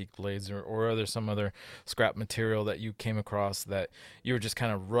those antique blades, or there's some other scrap material that you came across that you were just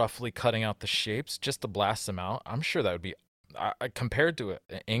kind of roughly cutting out the shapes just to blast them out. I'm sure that would be, compared to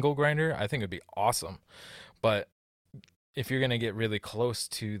an angle grinder, I think it'd be awesome. But if you're gonna get really close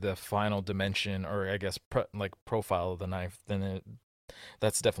to the final dimension, or I guess profile of the knife, then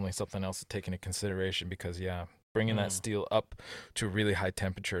that's definitely something else to take into consideration, because bringing that steel up to a really high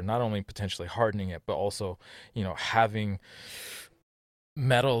temperature, not only potentially hardening it, but also, having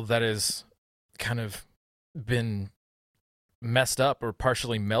metal that is kind of been messed up or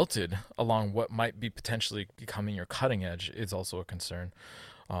partially melted along what might be potentially becoming your cutting edge is also a concern.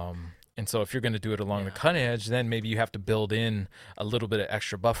 And so if you're going to do it along the cutting edge, then maybe you have to build in a little bit of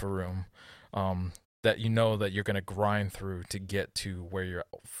extra buffer room that that you're going to grind through to get to where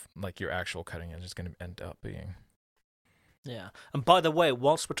your actual cutting edge is going to end up being. Yeah. And by the way,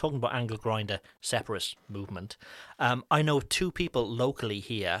 whilst we're talking about angle grinder separatist movement, I know 2 people locally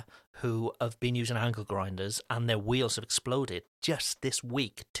here who have been using angle grinders and their wheels have exploded just this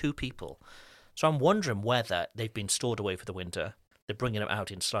week. 2 people. So I'm wondering whether they've been stored away for the winter. They're bringing them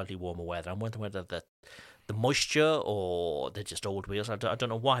out in slightly warmer weather. I'm wondering whether the moisture or they're just old wheels. I don't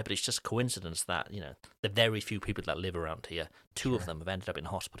know why, but it's just a coincidence that, the very few people that live around here, 2 of them have ended up in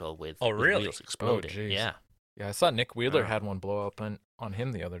hospital with wheels exploding. Oh, yeah. Yeah, I saw Nick Wheeler had one blow up on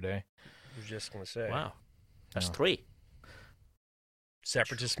him the other day. I was just going to say. Wow. That's 3.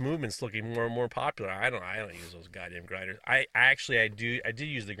 Separatist movement's looking more and more popular. I don't use those goddamn grinders. I did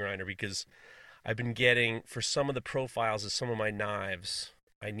use the grinder because I've been getting, for some of the profiles of some of my knives,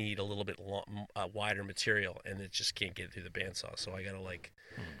 I need a little bit wider material, and it just can't get through the bandsaw. So I got to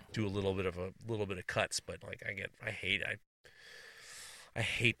do a little bit of cuts, but I hate that. I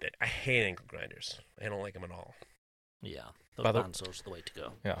hate angle grinders. I don't like them at all. Yeah, those bandsaws are the way to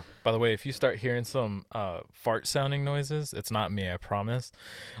go. Yeah. By the way, if you start hearing some fart sounding noises, it's not me, I promise.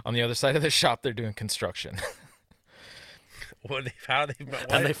 On the other side of the shop, they're doing construction. What?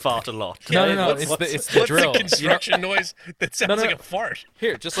 And they fart a lot. No. It's the drill. The construction noise that sounds like a fart.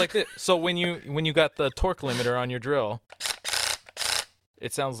 Here, just like this. So when you got the torque limiter on your drill,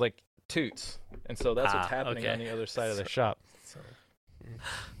 it sounds like toots, and so that's what's happening on the other side of the shop.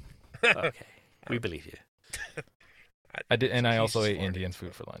 Okay, we believe you. I did, and I also ate Indian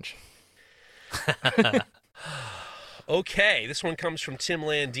food for lunch. Okay, this one comes from Tim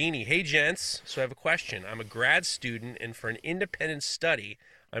Landini. Hey, gents. So I have a question. I'm a grad student, and for an independent study,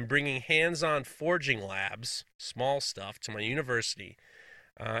 I'm bringing hands-on forging labs, small stuff, to my university,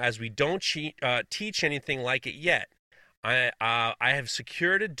 as we don't teach anything like it yet. I have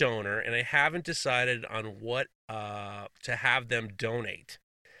secured a donor, and I haven't decided on what to have them donate.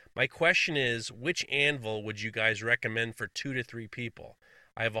 My question is, which anvil would you guys recommend for 2 to 3 people?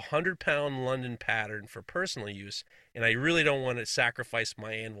 I have a 100-pound London pattern for personal use, and I really don't want to sacrifice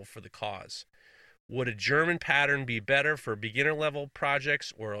my anvil for the cause. Would a German pattern be better for beginner-level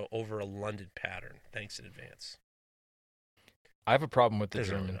projects or over a London pattern? Thanks in advance. I have a problem with the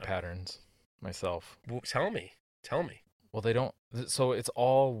German patterns myself. Well, tell me. Well, they don't. So it's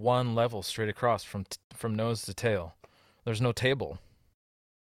all one level straight across from nose to tail. There's no table.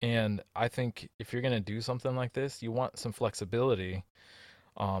 And I think if you're going to do something like this, you want some flexibility.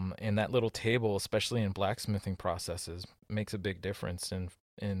 And that little table, especially in blacksmithing processes, makes a big difference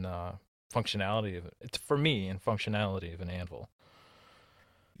in functionality of it. It's for me and functionality of an anvil.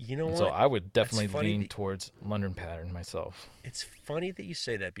 You know And what? so I would definitely funny lean that- towards London pattern myself. It's funny that you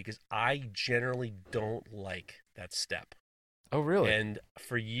say that because I generally don't like that step. Oh, really? And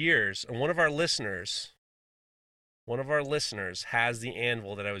for years, and one of our listeners has the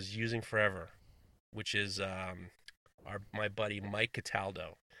anvil that I was using forever, which is my buddy Mike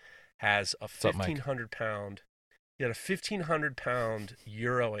Cataldo has a up, Mike? 1,500-pound. He had a 1,500-pound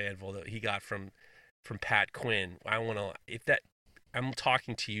Euro anvil that he got from Pat Quinn. I'm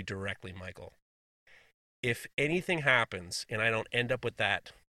talking to you directly, Michael. If anything happens and I don't end up with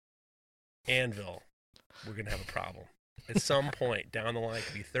that anvil, we're gonna have a problem. At some point down the line, it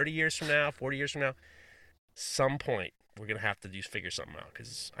could be 30 years from now, 40 years from now. Some point we're gonna have to figure something out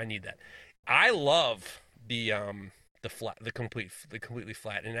because I need that. I love the completely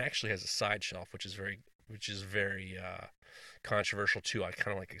flat, and it actually has a side shelf, which is very controversial too. I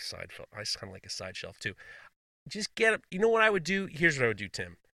kind of like a side shelf too. Just you know what I would do? Here's what I would do,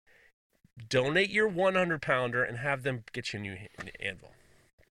 Tim. Donate your 100-pounder and have them get you a new anvil.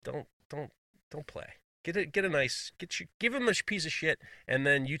 Don't play. Give them a piece of shit, and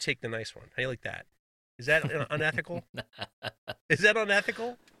then you take the nice one. How you like that? Is that unethical? Is that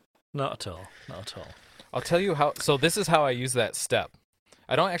unethical? Not at all. Not at all. I'll tell you how. So this is how I use that step.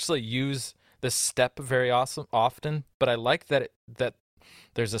 I don't actually use this step very often, but I like that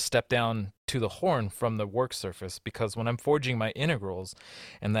there's a step down to the horn from the work surface, because when I'm forging my integrals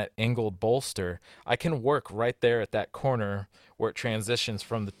and that angled bolster, I can work right there at that corner where it transitions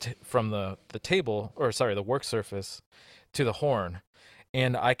from the table, or sorry, the work surface to the horn,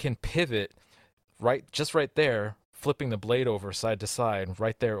 and I can pivot right there, flipping the blade over side to side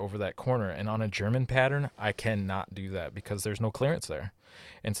right there over that corner. And on a German pattern, I cannot do that because there's no clearance there.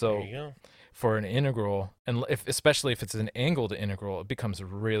 And so There you go. for an integral, and especially if it's an angled integral, it becomes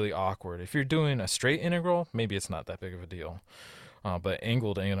really awkward. If you're doing a straight integral, maybe it's not that big of a deal. But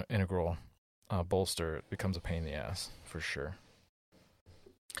angled integral bolster, it becomes a pain in the ass for sure.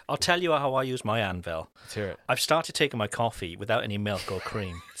 I'll tell you how I use my anvil. Let's hear it. I've started taking my coffee without any milk or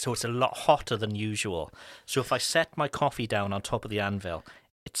cream, so it's a lot hotter than usual. So if I set my coffee down on top of the anvil,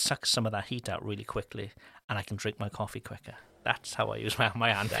 it sucks some of that heat out really quickly, and I can drink my coffee quicker. That's how I use my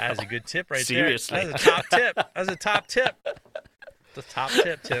anvil. That is a good tip right Seriously. there. That's a top tip. That's a top tip. The top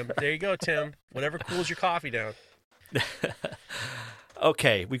tip, Tim. There you go, Tim. Whatever cools your coffee down.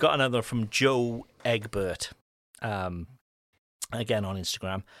 Okay, we got another from Joe Egbert. Again on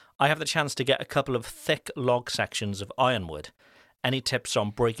Instagram. I have the chance to get a couple of thick log sections of ironwood. Any tips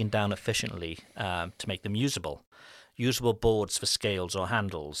on breaking down efficiently to make them usable? Usable boards for scales or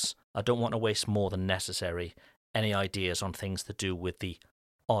handles. I don't want to waste more than necessary. Any ideas on things to do with the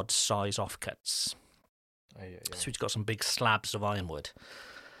odd size offcuts? So he's got some big slabs of ironwood.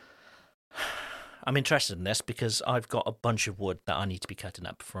 I'm interested in this because I've got a bunch of wood that I need to be cutting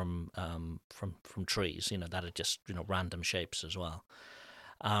up from trees, that are just, random shapes as well.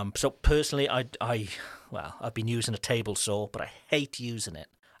 So personally, I've been using a table saw, but I hate using it.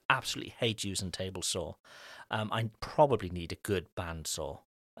 Absolutely hate using table saw. I probably need a good band saw,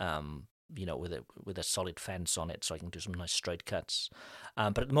 with a solid fence on it, so I can do some nice straight cuts.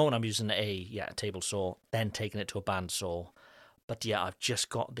 But at the moment, I'm using a table saw, then taking it to a band saw. But yeah, I've just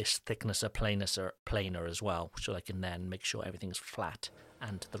got this thickness of planer as well, so I can then make sure everything's flat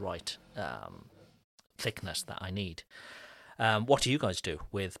and the right thickness that I need. What do you guys do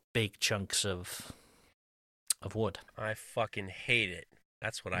with big chunks of wood? I fucking hate it.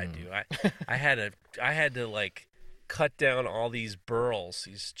 That's what I do. I had to like cut down all these burls,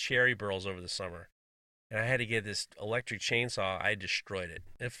 these cherry burls over the summer. And I had to get this electric chainsaw. I destroyed it.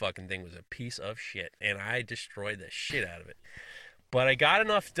 That fucking thing was a piece of shit, and I destroyed the shit out of it. But I got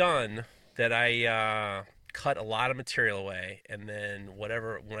enough done that I cut a lot of material away, and then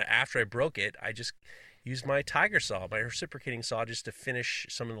after I broke it, I just used my tiger saw, my reciprocating saw, just to finish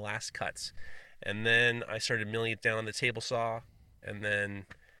some of the last cuts. And then I started milling it down on the table saw, and then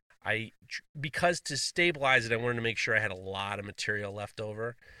because to stabilize it, I wanted to make sure I had a lot of material left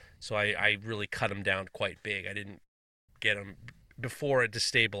over. So I really cut them down quite big. I didn't get them before it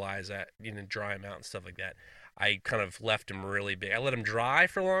destabilized that, dry them out and stuff like that. I kind of left them really big. I let them dry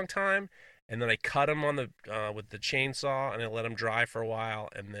for a long time, and then I cut them on with the chainsaw, and I let them dry for a while,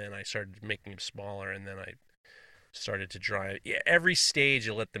 and then I started making them smaller, and then I started to dry. Yeah, every stage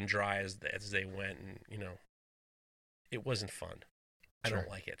I let them dry as they went, and it wasn't fun. Sure. I don't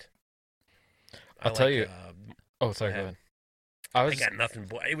like it. I'll tell you. Oh, sorry. Go ahead. I got nothing.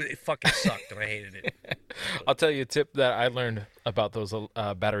 It fucking sucked, and I hated it. I'll tell you a tip that I learned about those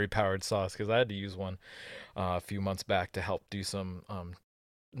battery-powered saws, because I had to use one a few months back to help do some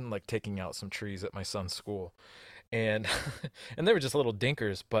like taking out some trees at my son's school, and and they were just little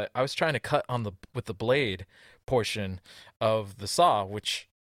dinkers, but I was trying to cut on with the blade portion of the saw, which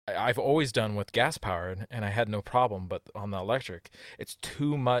I've always done with gas powered, and I had no problem. But on the electric, it's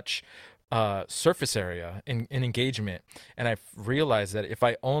too much surface area in engagement, and I realized that if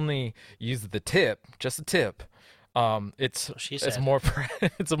I only use the tip, just the tip, it's more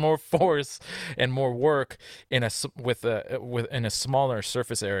it's a more force and more work in a smaller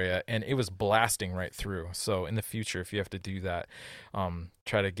surface area, and it was blasting right through. So in the future, if you have to do that,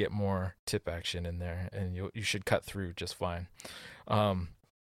 try to get more tip action in there, and you should cut through just fine.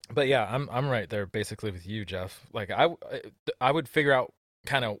 But yeah, I'm right there basically with you, Jeff. Like I would figure out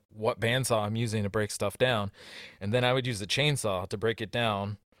kind of what bandsaw I'm using to break stuff down, and then I would use the chainsaw to break it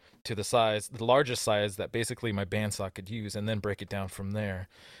down to the largest size that basically my bandsaw could use, and then break it down from there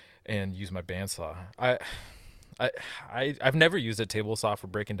and use my bandsaw. I've never used a table saw for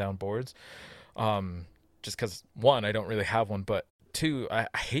breaking down boards, just because, one, I don't really have one, but two, I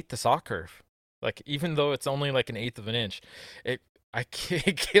hate the saw curve. Like, even though it's only like 1/8 of an inch, it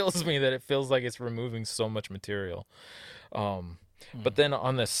kills me that it feels like it's removing so much material. But then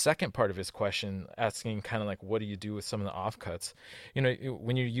on the second part of his question, asking kind of like, what do you do with some of the offcuts? You know,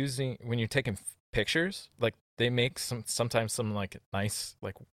 when you're taking pictures, like they make sometimes some like nice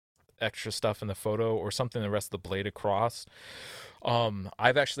like extra stuff in the photo or something the rest of the blade across.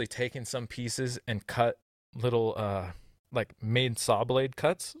 I've actually taken some pieces and cut little like made saw blade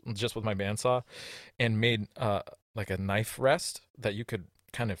cuts just with my bandsaw, and made like a knife rest that you could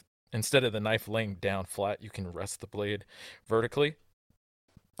kind of, instead of the knife laying down flat, you can rest the blade vertically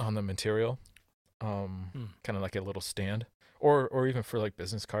on the material, kind of like a little stand, or even for like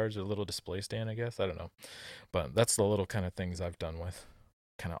business cards, or a little display stand, I guess. I don't know, but that's the little kind of things I've done with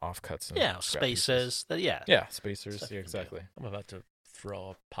kind of offcuts. And spacers. Spacers. Yeah, exactly. I'm about to throw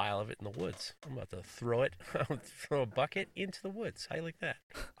a pile of it in the woods. I'm about to throw a bucket into the woods. How you like that?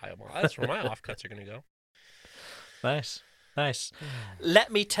 That's where my offcuts are going to go. Nice.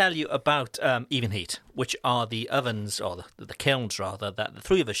 Let me tell you about Even Heat, which are the ovens, or the kilns rather, that the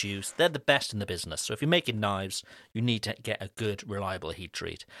three of us use. They're the best in the business. So if you're making knives, you need to get a good, reliable heat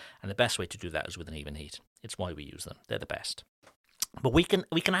treat, and the best way to do that is with an Even Heat. It's why we use them. They're the best. But we can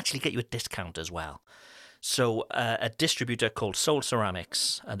actually get you a discount as well. So a distributor called Soul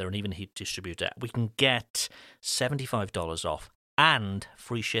Ceramics, and they're an Even Heat distributor, we can get $75 off and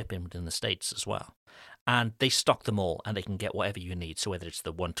free shipping within the States as well. And they stock them all, and they can get whatever you need. So whether it's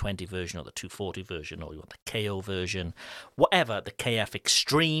the 120 version or the 240 version, or you want the KO version, whatever, the KF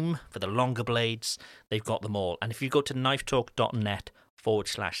Extreme for the longer blades, they've got them all. And if you go to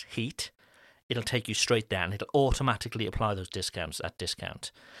knifetalk.net/heat, it'll take you straight there, and it'll automatically apply those discounts at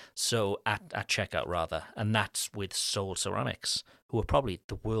discount. So at checkout, rather. And that's with Soul Ceramics, who are probably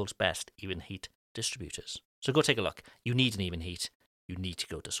the world's best Even Heat distributors. So go take a look. You need an Even Heat. You need to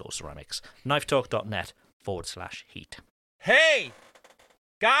go to Soul Ceramics. knifetalk.net/heat. Hey,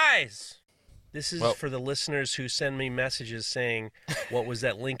 guys! This is for the listeners who send me messages saying, what was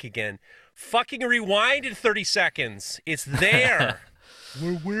that link again? Fucking rewind in 30 seconds. It's there.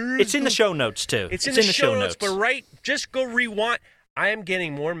 It's in the show notes, too. It's in the show notes, but just go rewind. I am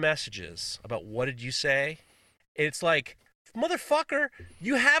getting more messages about what did you say? It's like, motherfucker,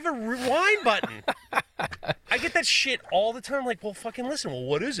 you have a rewind button. I get that shit all the time. I'm like, well, fucking listen. Well,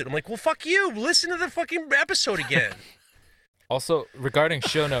 what is it? I'm like, well, fuck you. Listen to the fucking episode again. Also, regarding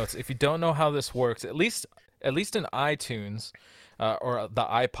show notes, if you don't know how this works, at least in iTunes or the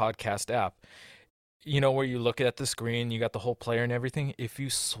iPodcast app, you know, where you look at the screen, you got the whole player and everything. If you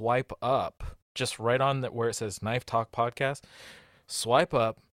swipe up, just right on where it says Knife Talk Podcast, swipe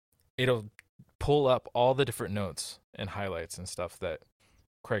up, it'll pull up all the different notes and highlights and stuff that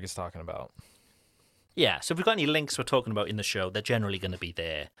Craig is talking about. Yeah, so if we've got any links we're talking about in the show, they're generally going to be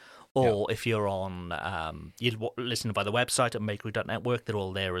there. Or if you're on, you listen by the website at makery.network, they're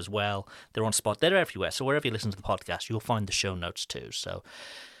all there as well. They're on Spot, they're everywhere. So wherever you listen to the podcast, you'll find the show notes too. So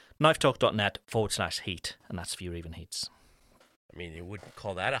knifetalk.net/heat, and that's for your Even Heats. I mean, you wouldn't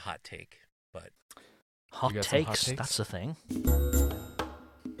call that a hot take, but... Hot takes, that's the thing.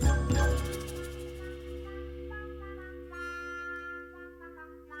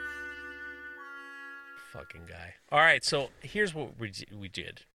 Fucking guy. All right, so here's what we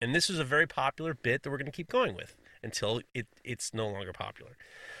did. And this is a very popular bit that we're going to keep going with until it's no longer popular.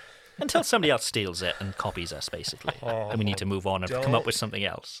 Until somebody else steals it and copies us, basically. And we need to move on and come up with something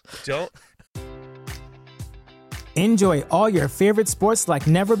else. Enjoy all your favorite sports like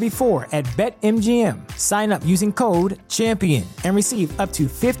never before at BetMGM. Sign up using code CHAMPION and receive up to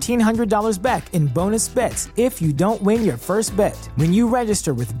 $1,500 back in bonus bets if you don't win your first bet. When you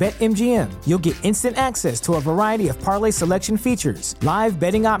register with BetMGM, you'll get instant access to a variety of parlay selection features, live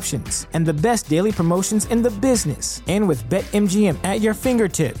betting options, and the best daily promotions in the business. And with BetMGM at your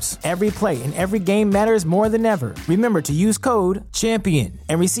fingertips, every play and every game matters more than ever. Remember to use code CHAMPION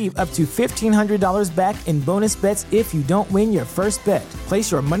and receive up to $1,500 back in bonus bets if you don't win your first bet. Place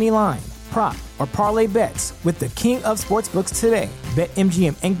your money line, prop, or parlay bets with the king of sportsbooks today.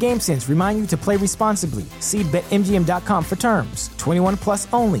 BetMGM and GameSense remind you to play responsibly. See BetMGM.com for terms. 21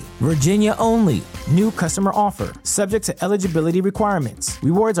 plus only. Virginia only. New customer offer. Subject to eligibility requirements.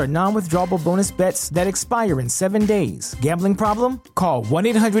 Rewards are non-withdrawable bonus bets that expire in 7 days. Gambling problem? Call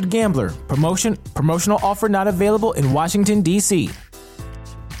 1-800-GAMBLER. Promotional offer not available in Washington, D.C.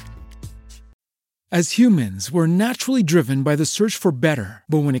 As humans, we're naturally driven by the search for better.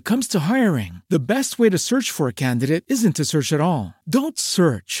 But when it comes to hiring, the best way to search for a candidate isn't to search at all. Don't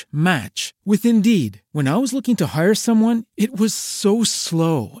search, match with Indeed. When I was looking to hire someone, it was so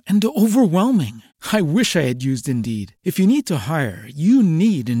slow and overwhelming. I wish I had used Indeed. If you need to hire, you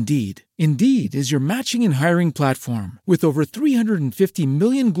need Indeed. Indeed is your matching and hiring platform with over 350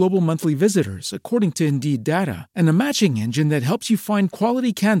 million global monthly visitors, according to Indeed data, and a matching engine that helps you find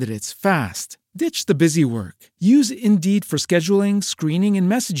quality candidates fast. Ditch the busy work. Use Indeed for scheduling, screening,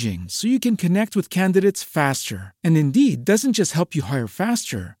 and messaging so you can connect with candidates faster. And Indeed doesn't just help you hire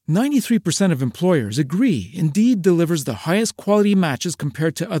faster. 93% of employers agree Indeed delivers the highest quality matches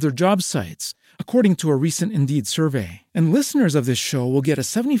compared to other job sites, according to a recent Indeed survey. And listeners of this show will get a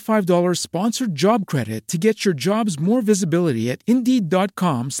 $75 sponsored job credit to get your jobs more visibility at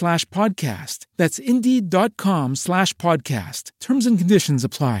Indeed.com/podcast. That's Indeed.com/podcast. Terms and conditions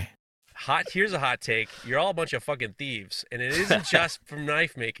apply. Here's a hot take. You're all a bunch of fucking thieves, and it isn't just from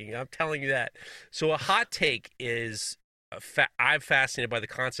knife making. I'm telling you that. So a hot take is, I'm fascinated by the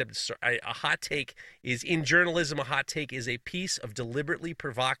concept. A hot take is, in journalism, a hot take is a piece of deliberately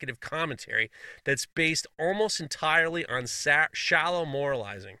provocative commentary that's based almost entirely on shallow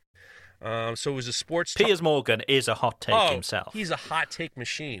moralizing. So it was a sports. Piers Morgan is a hot take himself. He's a hot take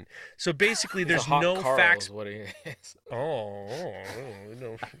machine. So basically, there's no facts. What he is.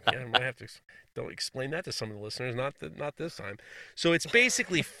 No, I might have to. Don't explain that to some of the listeners. Not this time. So it's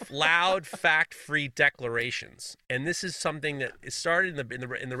basically loud, fact-free declarations, and this is something that started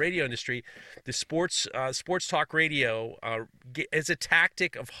in the radio industry. The sports talk radio is a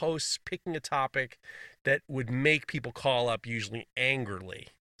tactic of hosts picking a topic that would make people call up, usually angrily.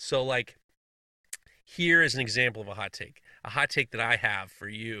 So, like, here is an example of a hot take that I have for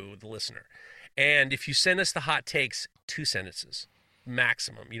you, the listener. And if you send us the hot takes, 2 sentences,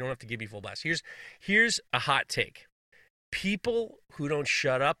 maximum. You don't have to give me full blast. Here's a hot take. People who don't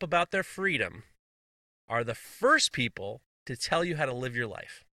shut up about their freedom are the first people to tell you how to live your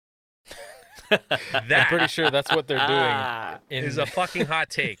life. I'm pretty sure that's what they're doing. Is a fucking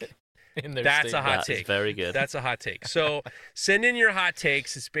hot take. That's a hot take. Very good. That's a hot take. So send in your hot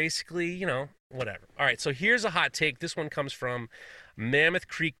takes. It's basically, whatever. All right, so here's a hot take. This one comes from Mammoth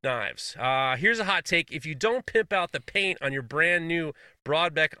Creek Knives. Here's a hot take. If you don't pimp out the paint on your brand new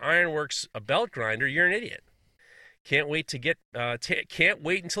Broadbeck Ironworks belt grinder, you're an idiot. Can't wait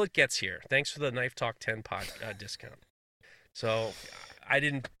until it gets here. Thanks for the Knife Talk 10 pod discount. So I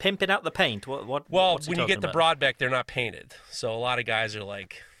didn't pimping out the paint. Well, when you get the Broadbeck, they're not painted. So a lot of guys are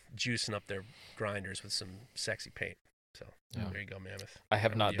like juicing up their grinders with some sexy paint. So there you go, Mammoth. I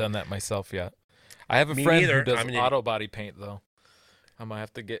have not done that myself yet. I have a friend who does auto body paint though. I might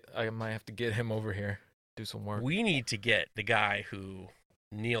have to get him over here, do some work. We need to get the guy who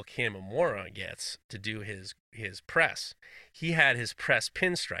Neil Kamimura gets to do his press. He had his press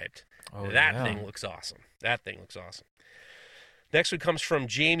pinstriped. That thing looks awesome. Next one comes from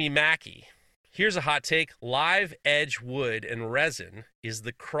Jamie Mackey. Here's a hot take. Live edge wood and resin is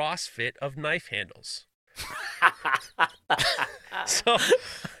the CrossFit of knife handles.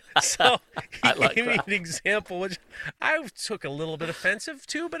 So he gave me an example, which I took a little bit offensive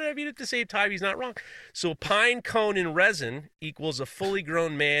to, but I mean, at the same time, he's not wrong. So pine cone in resin equals a fully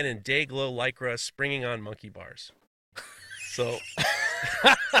grown man in Dayglow Lycra springing on monkey bars. So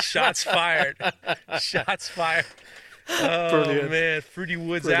shots fired. Oh, brilliant. Man, Fruity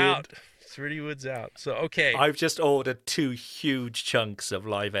Woods out. So okay, I've just ordered 2 huge chunks of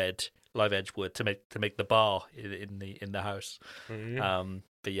live edge wood to make the bar in the house. Mm-hmm.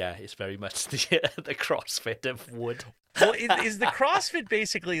 But yeah, it's very much the CrossFit of wood. Well, is the CrossFit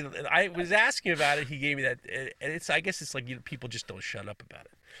basically? I was asking about it. He gave me that, and I guess it's like people just don't shut up about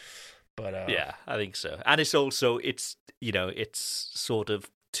it. But yeah, I think so. And it's also, it's sort of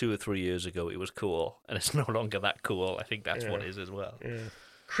 2 or 3 years ago it was cool, and it's no longer that cool. I think that's what it is as well. Yeah.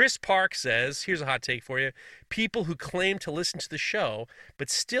 Chris Park says, here's a hot take for you. People who claim to listen to the show, but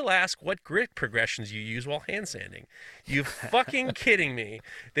still ask what grip progressions you use while hand sanding. You fucking kidding me.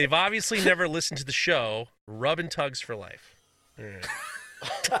 They've obviously never listened to the show. Rub and tugs for life. Yeah.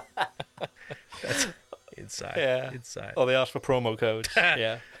 That's inside. Yeah. Inside. Oh, they asked for promo codes.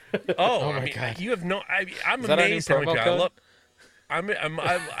 Yeah. Oh, my God. You have no... I'm Is that our new amazed how much promo code? I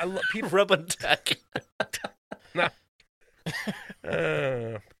love people... Rub and tug. No.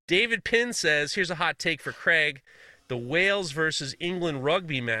 David Pinn says, here's a hot take for Craig. The Wales versus England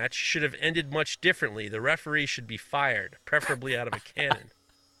rugby match should have ended much differently. The referee should be fired, preferably out of a cannon.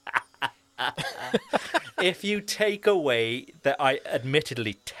 If you take away the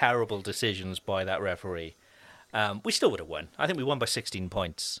admittedly terrible decisions by that referee, we still would have won. I think we won by 16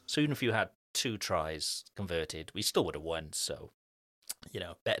 points. So even if you had 2 tries converted, we still would have won. So,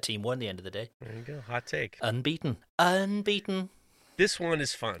 better team won at the end of the day. There you go. Hot take. Unbeaten. This one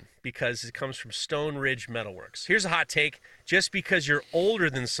is fun because it comes from Stone Ridge Metalworks. Here's a hot take. Just because you're older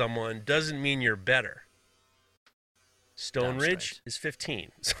than someone doesn't mean you're better. Stone Damn Ridge straight. is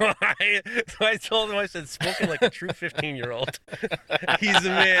 15. So I told him, I said, spoken like a true 15-year-old. He's the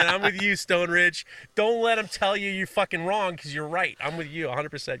man. I'm with you, Stone Ridge. Don't let him tell you you're fucking wrong because you're right. I'm with you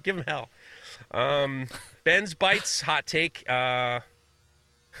 100%. Give him hell. Ben's Bites, hot take. Ben's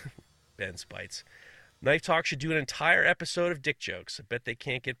Bites. Knife Talk should do an entire episode of dick jokes. I bet they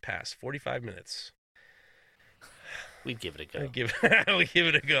can't get past 45 minutes. We'd give it a go. We give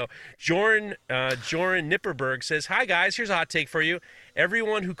it a go. Joran Nipperberg says, hi, guys. Here's a hot take for you.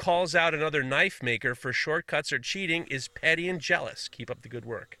 Everyone who calls out another knife maker for shortcuts or cheating is petty and jealous. Keep up the good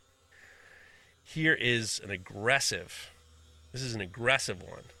work. Here is an aggressive. This is an aggressive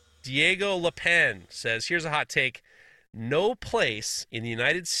one. Diego Le Pen says, here's a hot take. No place in the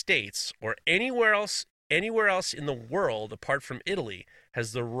United States or anywhere else in the world apart from Italy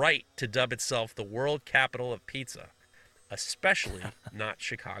has the right to dub itself the world capital of pizza, especially not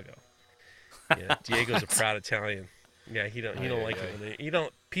Chicago. Yeah, Diego's a proud Italian. Yeah, he don't like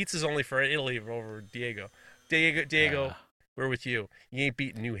it. Pizza's only for Italy over Diego. Diego, we're with you. You ain't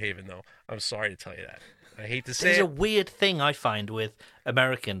beating New Haven though. I'm sorry to tell you that. I hate to say There's it. a weird thing I find with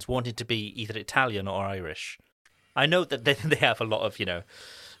Americans wanting to be either Italian or Irish. I know that they have a lot of,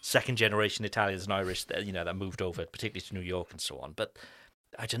 second-generation Italians and Irish that, that moved over, particularly to New York and so on. But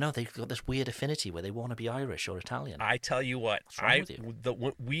I don't know, they've got this weird affinity where they want to be Irish or Italian. I tell you what,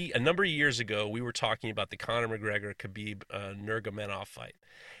 a number of years ago, we were talking about the Conor McGregor-Khabib Nurmagomedov fight.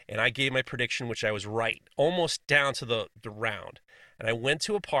 And I gave my prediction, which I was right, almost down to the round. And I went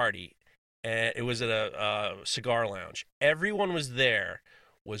to a party, and it was at a cigar lounge. Everyone was there.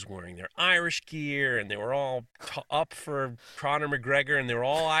 Was wearing their Irish gear, and they were all up for Conor McGregor, and they were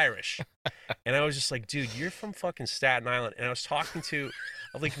all Irish. And I was just like, dude, you're from fucking Staten Island. And I was talking to,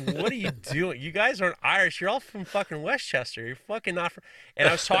 I'm like, what are you doing? You guys aren't Irish. You're all from fucking Westchester. You're fucking not from. And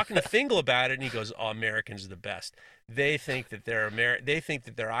I was talking to Fingal about it, and he goes, oh, Americans are the best. They think that they're They think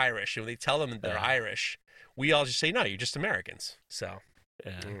that they're Irish. And when they tell them that they're Irish, we all just say, no, you're just Americans. So.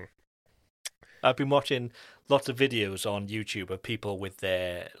 Yeah. I've been watching lots of videos on YouTube of people with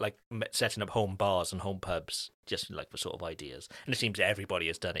their, setting up home bars and home pubs, just for sort of ideas. And it seems everybody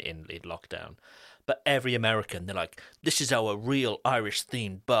has done it in lockdown. But every American, they're like, this is our real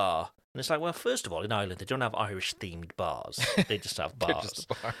Irish-themed bar. And it's like, well, first of all, in Ireland, they don't have Irish-themed bars. They just have bars. Just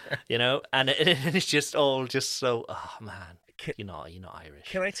a bar. And it's just all just so, oh, man, you're not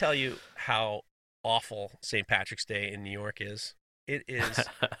Irish. Can I tell you how awful St. Patrick's Day in New York is? It is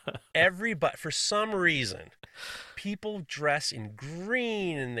everybody, for some reason, people dress in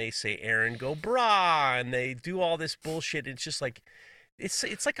green and they say Aaron go brah and they do all this bullshit. It's just like, it's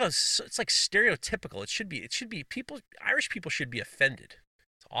like stereotypical. It should be Irish people should be offended.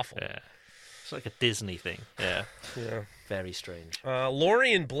 It's awful. Yeah. It's like a Disney thing. Yeah. Yeah. Very strange.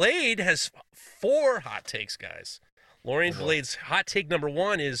 Lorian Blade has 4 hot takes, guys. Lorian Blade's hot take number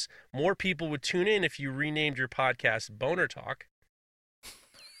 1 is more people would tune in if you renamed your podcast Boner Talk.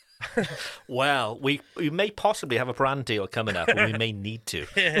 Well, we may possibly have a brand deal coming up, and we may need to.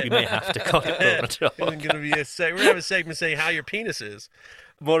 We may have to call it Boner Talk. We're going to be we're going to have a segment saying how your penis is.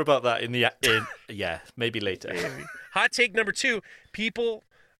 More about that maybe later. Maybe. Hot take number 2: people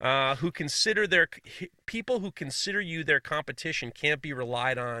who consider you their competition can't be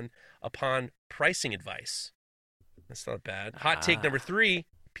relied upon pricing advice. That's not bad. Hot take number 3: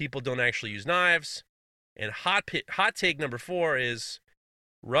 people don't actually use knives. And hot take number 4 is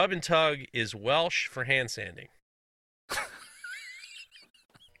rub and tug is Welsh for hand sanding.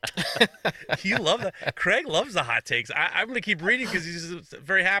 You love that. Craig loves the hot takes. I'm going to keep reading because he's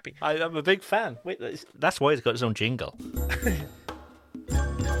very happy. I'm a big fan. Wait, that's why he's got his own jingle.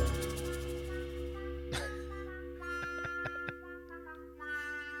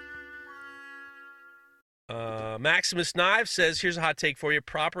 Maximus Knives says, here's a hot take for you.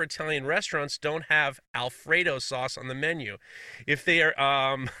 Proper Italian restaurants don't have Alfredo sauce on the menu. If they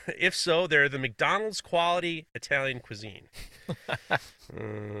are, if so, they're the McDonald's quality Italian cuisine. We've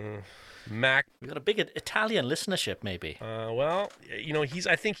got a big Italian listenership, maybe. Well,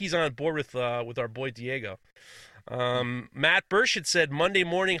 I think he's on board with our boy Diego. Matt Burchett said, Monday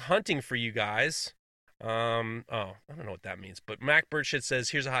morning hunting for you guys. I don't know what that means, but Matt Burchett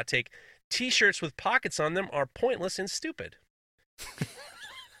says, here's a hot take. T-shirts with pockets on them are pointless and stupid.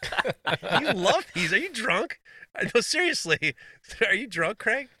 You love these. Are you drunk? No, seriously. Are you drunk,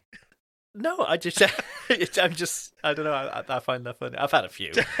 Craig? No, I don't know. I find that funny. I've had a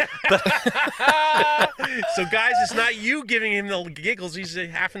few. So, guys, it's not you giving him the giggles. He's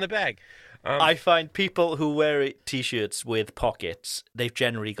half in the bag. I find people who wear T-shirts with pockets, they've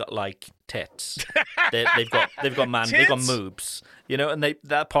generally got like tits. they've got moobs, and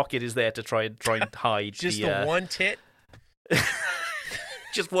that pocket is there to try and hide just the one tit.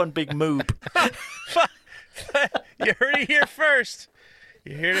 Just one big moob. You heard it here first.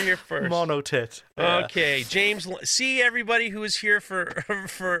 You heard it here first. Mono tit. Okay, James. See everybody who was here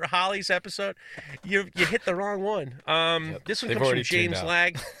for Holly's episode. You hit the wrong one. This one comes from James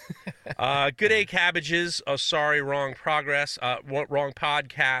Lag. Good day, cabbages. Oh, sorry, wrong progress. Wrong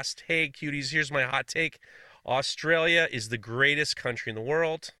podcast. Hey, cuties. Here's my hot take. Australia is the greatest country in the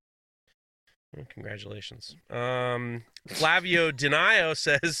world. Congratulations. Flavio Denio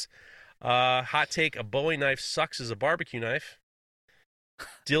says, hot take, a Bowie knife sucks as a barbecue knife.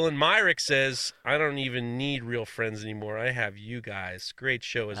 Dylan Myrick says, I don't even need real friends anymore. I have you guys. Great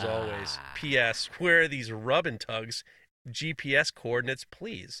show as always. P.S. Where are these rub and tugs? GPS coordinates,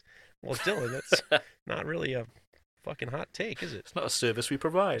 please. Well, Dylan, that's not really a fucking hot take, is it? It's not a service we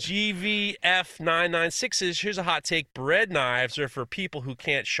provide. GVF996 says, here's a hot take. Bread knives are for people who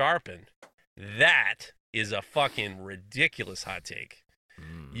can't sharpen. That is a fucking ridiculous hot take.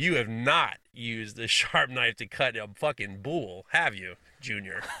 You have not used the sharp knife to cut a fucking bull, have you,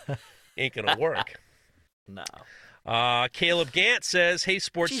 Junior? Ain't gonna work. No. Caleb Gant says, hey,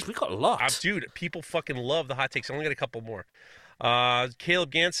 sports... Jeez, we got a lot. Dude, people fucking love the hot takes. I only got a couple more.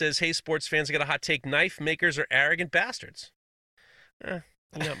 Caleb Gant says, hey, sports fans, I got a hot take. Knife makers are arrogant bastards.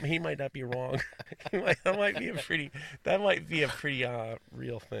 He might not be wrong. That might be a pretty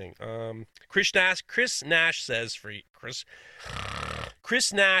real thing. Chris Nash says,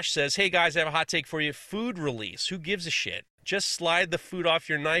 hey guys, I have a hot take for you. Food release. Who gives a shit? Just slide the food off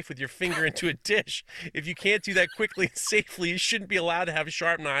your knife with your finger into a dish. If you can't do that quickly and safely, you shouldn't be allowed to have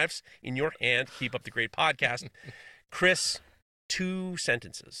sharp knives in your hand. Keep up the great podcast. Chris, two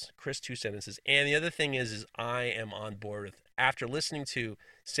sentences. And the other thing is I am on board with, after listening to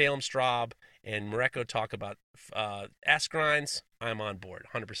Salem Straub and Mareko talk about S-grinds, I'm on board,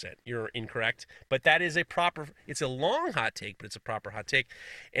 100%. You're incorrect. But that is it's a long hot take, but it's a proper hot take.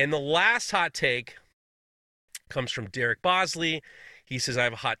 And the last hot take comes from Derek Bosley. He says, I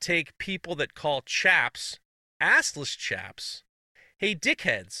have a hot take. People that call chaps assless chaps, hey,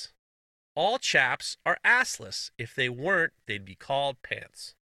 dickheads. All chaps are assless. If they weren't, they'd be called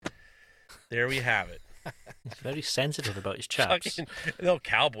pants. There we have it. He's very sensitive about his chaps. No,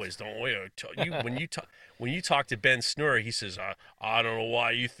 Cowboys don't. When you talk to Ben Snur, he says, I don't know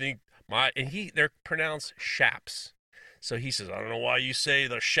why you think they're pronounced shaps. So he says, I don't know why you say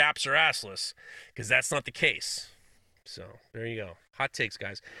the shaps are assless, because that's not the case. So there you go. Hot takes,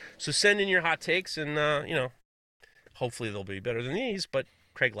 guys. So send in your hot takes, and hopefully they'll be better than these. But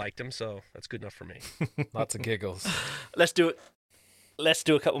Craig liked them, so that's good enough for me. Lots of giggles. Let's do it. Let's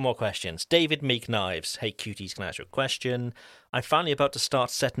do a couple more questions. David Meek Knives. Hey, cuties, can I ask you a question? I'm finally about to start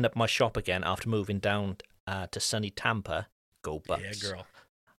setting up my shop again after moving down to sunny Tampa. Go Bucks. Yeah, girl.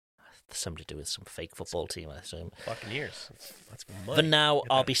 Something to do with some fake football team, I assume. Fucking years. That's money. For now,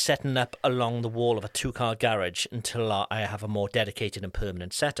 I'll be setting up along the wall of a two-car garage until I have a more dedicated and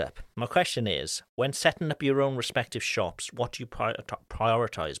permanent setup. My question is, when setting up your own respective shops, what do you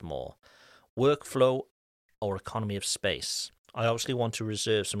prioritize more? Workflow or economy of space? I obviously want to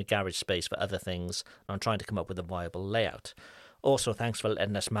reserve some garage space for other things, and I'm trying to come up with a viable layout. Also, thanks for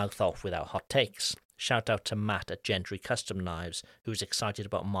letting us mouth off with our hot takes. Shout out to Matt at Gentry Custom Knives, who was excited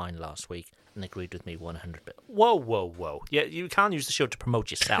about mine last week and agreed with me 100%. Whoa. Yeah, you can't use the show to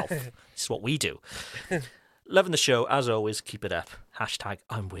promote yourself. This is what we do. Loving the show, as always. Keep it up. Hashtag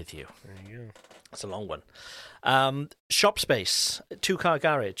I'm with you. There you go. That's a long one. Shop space, 2-car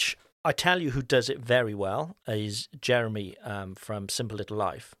garage. I tell you who does it very well is Jeremy from Simple Little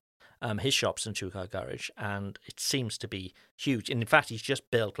Life. His shop's in 2-car garage, and it seems to be huge. And in fact, he's just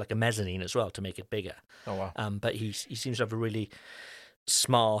built like a mezzanine as well to make it bigger. Oh, wow. But he seems to have a really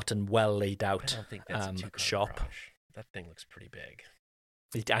smart and well laid I out don't think that's a 2-car shop. garage. That thing looks pretty big.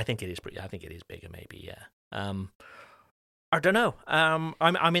 I think it is pretty. I think it is bigger, maybe. Yeah. I don't know.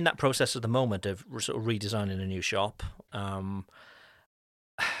 I'm in that process at the moment of sort of redesigning a new shop.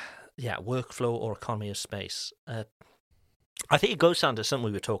 Yeah, workflow or economy of space. I think it goes down to something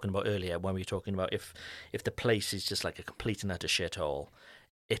we were talking about earlier when we were talking about if the place is just like a complete and utter shithole,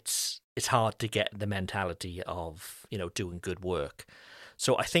 it's hard to get the mentality of, you know, doing good work.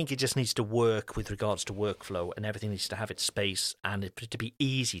 So I think it just needs to work with regards to workflow, and everything needs to have its space and it to be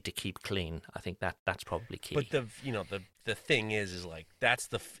easy to keep clean. I think that's probably key. But the thing is like that's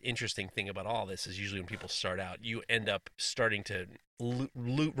the interesting thing about all this is usually when people start out, you end up starting to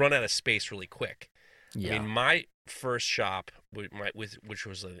run out of space really quick. Yeah. I mean, my first shop, which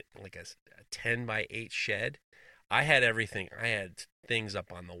was like a 10 by 8 shed, I had everything. I had things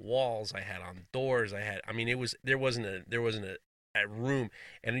up on the walls. I had on doors. There wasn't a room,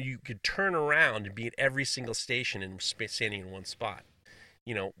 and you could turn around and be at every single station and standing in one spot.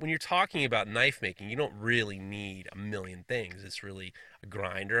 You know, when you're talking about knife making, you don't really need a million things. It's really a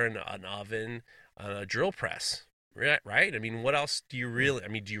grinder, an oven, a drill press, right? I mean, what else do you really? I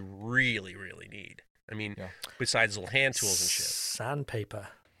mean, do you really need? I mean, besides little hand tools and shit. Sandpaper.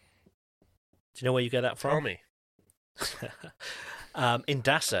 Do you know where you get that from? Tell me. In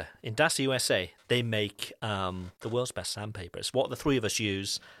Dasa, USA, they make the world's best sandpaper. It's what the three of us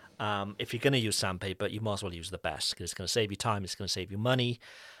use. If you're going to use sandpaper, you might as well use the best because it's going to save you time, it's going to save you money,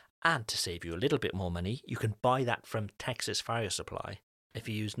 and to save you a little bit more money, you can buy that from Texas Fire Supply. If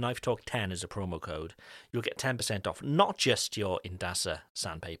you use Knife Talk 10 as a promo code, you'll get 10% off not just your Indasa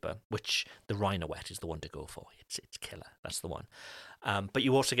sandpaper, which the Rhino Wet is the one to go for. It's killer. That's the one. But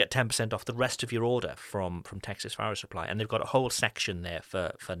you also get 10% off the rest of your order from Texas Fire Supply. And they've got a whole section there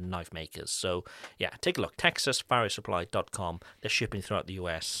for knife makers. So, yeah, take a look. TexasFireSupply.com. They're shipping throughout the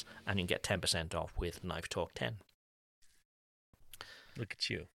US, and you can get 10% off with Knife Talk 10. Look at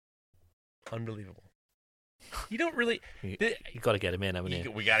you. Unbelievable. You don't really... You got to get him in, haven't you?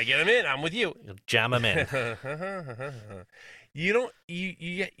 We got to get him in. I'm with you. Jam him in.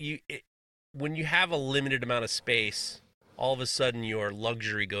 When you have a limited amount of space, all of a sudden your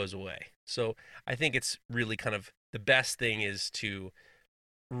luxury goes away. So I think it's really kind of the best thing is to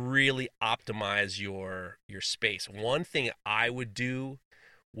really optimize your space. One thing I would do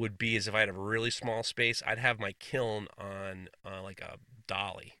would be is if I had a really small space, I'd have my kiln on like a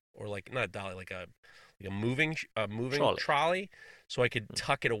dolly or like not a dolly, like a moving trolley, so I could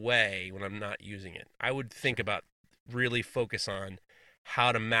tuck it away when I'm not using it. I would think about really focus on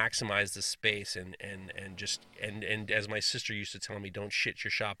how to maximize the space and as my sister used to tell me, don't shit your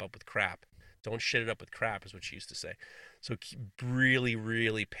shop up with crap. Don't shit it up with crap is what she used to say. So really,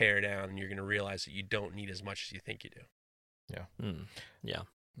 really pare down, and you're going to realize that you don't need as much as you think you do. Yeah. Yeah.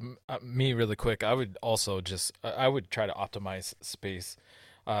 Me really quick, I would also I would try to optimize space.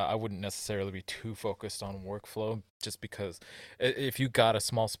 I wouldn't necessarily be too focused on workflow, just because if you got a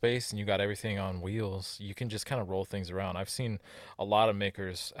small space and you got everything on wheels, you can just kind of roll things around. I've seen a lot of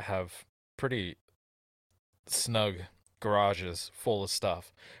makers have pretty snug garages full of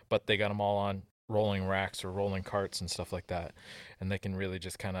stuff, but they got them all on rolling racks or rolling carts and stuff like that, and they can really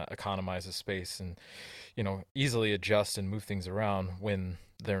just kind of economize the space and, you know, easily adjust and move things around when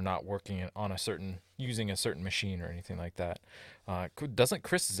they're not working on using a certain machine or anything like that. Doesn't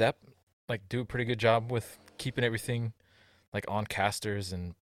Chris Zepp like do a pretty good job with keeping everything like on casters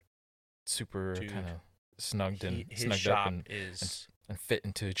and super kind of snugged up and fit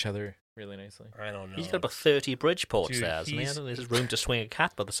into each other really nicely? I don't know. He's got about 30 bridge ports there, hasn't he? I don't think there's room to swing a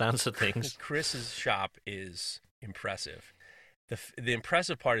cat by the sounds of things. Chris's shop is impressive. The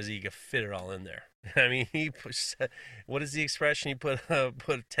impressive part is he can fit it all in there. I mean, what is the expression? He put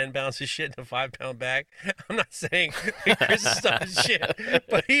 10 pounds of shit in a 5-pound bag. I'm not saying Chris's stuff is shit,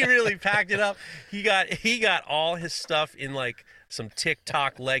 but he really packed it up. He got all his stuff in like some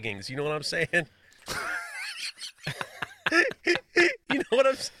TikTok leggings. You know what I'm saying?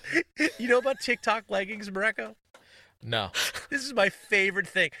 You know about TikTok leggings, Mareko? No. This is my favorite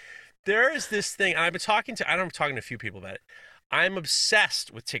thing. There is this thing, and I'm talking to a few people about it. I'm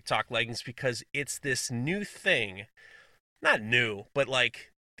obsessed with TikTok leggings because it's this new thing. Not new, but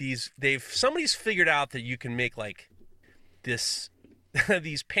like somebody's figured out that you can make like this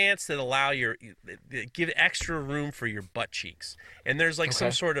these pants that allow that give extra room for your butt cheeks, and there's like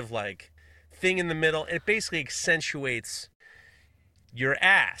some sort of like thing in the middle, and it basically accentuates your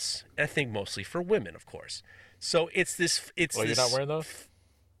ass. I think mostly for women, of course. So it's this. Well, you're not wearing those?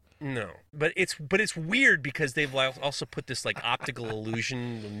 No, but it's weird because they've also put this like optical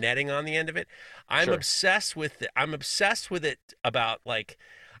illusion netting on the end of it. I'm obsessed with it. I'm obsessed with it about like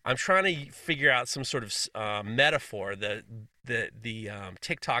I'm trying to figure out some sort of metaphor. The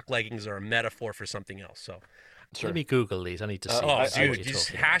TikTok leggings are a metaphor for something else. So let me Google these. I need to see. Dude, just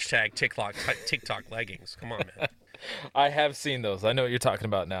hashtag TikTok leggings. Come on, man. I have seen those. I know what you're talking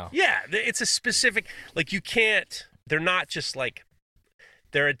about now. Yeah, it's a specific like you can't. They're not just like.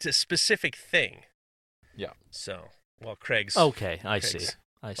 They're a specific thing. Yeah. So, well, Craig's... Okay, I see.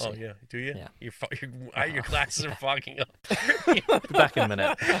 Oh, yeah. Do you? Yeah. Your glasses are fogging up. Back in a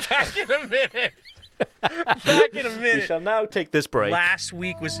minute. Back in a minute. We shall now take this break. Last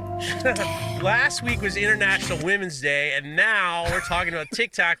week was International Women's Day, and now we're talking about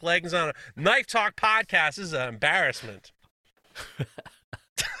TikTok leggings on a Knife Talk podcast. This is an embarrassment.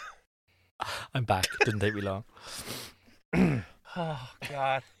 I'm back. Didn't take me long. Oh,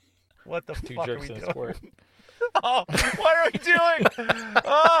 God. What the fuck are we doing? Squirt. Oh, what are we doing?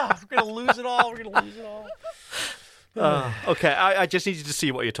 Oh, we're going to lose it all. Okay, I just need you to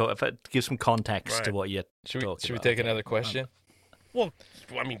see what you're talking about. Give some context to what you're talking about. Should we take another question? Well,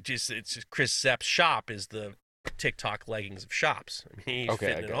 I mean, it's Chris Zepp's shop is the TikTok leggings of shops. I mean, he's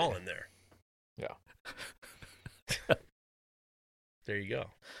fitting it all in there. Yeah. There you go.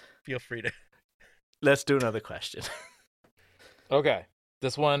 Feel free to... Let's do another question. Okay,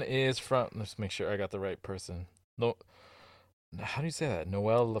 this one is from. Let's make sure I got the right person. No, how do you say that?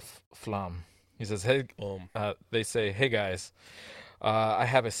 Noel Flam. He says, "Hey." They say, "Hey guys, I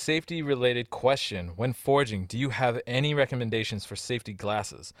have a safety-related question. When forging, do you have any recommendations for safety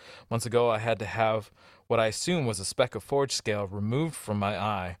glasses? Months ago, I had to have what I assume was a speck of forge scale removed from my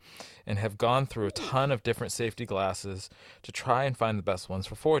eye, and have gone through a ton of different safety glasses to try and find the best ones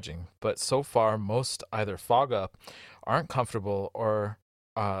for forging. But so far, most either fog up, aren't comfortable, or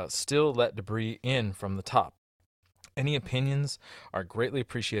still let debris in from the top. Any opinions are greatly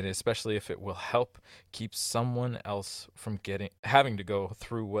appreciated, especially if it will help keep someone else from having to go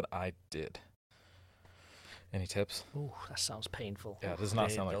through what I did." Any tips? Ooh, that sounds painful. Yeah, it does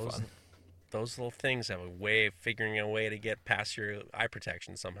not sound like fun. Those little things have a way of figuring a way to get past your eye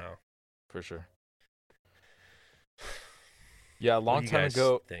protection somehow. For sure. Yeah, a long time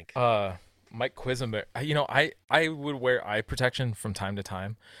ago, Mike Quisenberry, I would wear eye protection from time to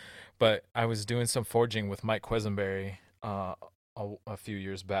time, but I was doing some forging with Mike Quisenberry a few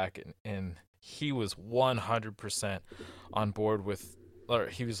years back, and he was 100% on board with, or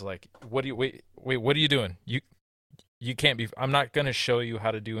he was like, what are you doing? You can't be, I'm not going to show you how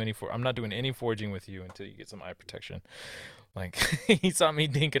to do I'm not doing any forging with you until you get some eye protection. Like, he saw me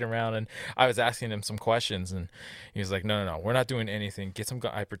dinking around, and I was asking him some questions, and he was like, no, we're not doing anything. Get some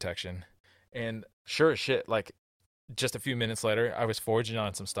eye protection. And sure as shit, like, just a few minutes later, I was forging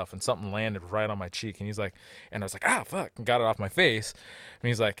on some stuff, and something landed right on my cheek. And he's like, and I was like, fuck, and got it off my face. And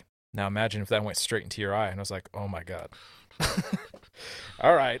he's like, now imagine if that went straight into your eye. And I was like, oh my God.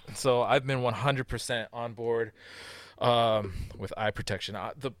 All right. So I've been 100% on board with eye protection.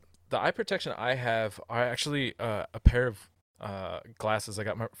 The eye protection I have are actually a pair of glasses I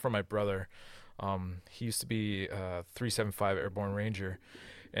got from my brother. He used to be a 375 Airborne Ranger,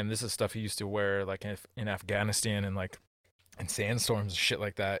 and this is stuff he used to wear like in Afghanistan and like in sandstorms and shit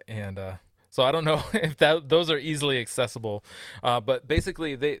like that. And so I don't know if those are easily accessible, but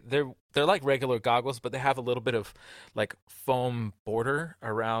basically they're like regular goggles, but they have a little bit of like foam border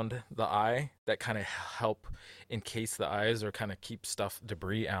around the eye that kind of help encase the eyes or kind of keep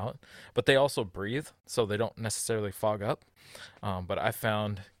debris out. But they also breathe, so they don't necessarily fog up. But I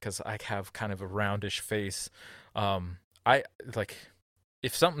found, because I have kind of a roundish face, I like,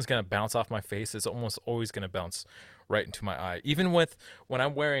 if something's gonna bounce off my face, it's almost always gonna bounce right into my eye. Even when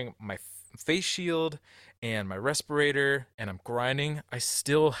I'm wearing my face shield and my respirator and I'm grinding, I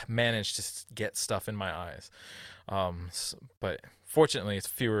still manage to get stuff in my eyes. But fortunately, it's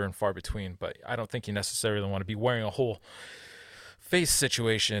fewer and far between. But I don't think you necessarily want to be wearing a whole face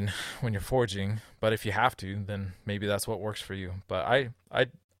situation when you're forging. But if you have to, then maybe that's what works for you. But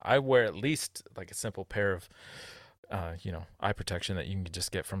I wear at least like a simple pair of eye protection that you can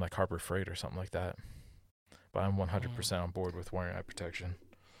just get from like Harbor Freight or something like that. But I'm 100% on board with wearing eye protection.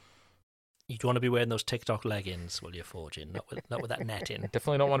 You want to be wearing those TikTok leggings while you're forging, not with that netting.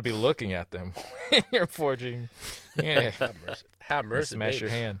 Definitely don't want to be looking at them when you're forging. Yeah, have mercy. Smash your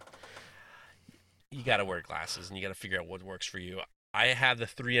hand. You got to wear glasses, and you got to figure out what works for you. I have the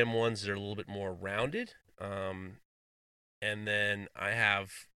 3M ones that are a little bit more rounded. And then I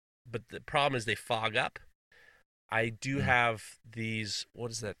have, but the problem is they fog up. I do have these,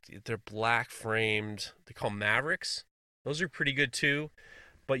 what is that? They're black framed. They call Mavericks. Those are pretty good too.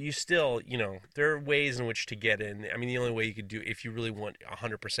 But you still, there are ways in which to get in. I mean, the only way you could do, if you really want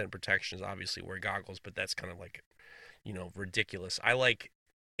 100% protection, is obviously wear goggles, but that's kind of like, ridiculous. I like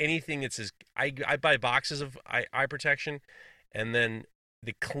anything that says, I buy boxes of eye protection, and then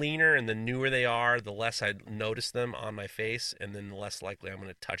the cleaner and the newer they are, the less I notice them on my face, and then the less likely I'm going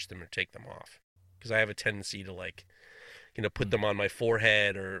to touch them or take them off. Because I have a tendency to put them on my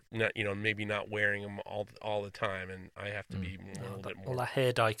forehead, or not, maybe not wearing them all the time, and I have to be a little bit more. All that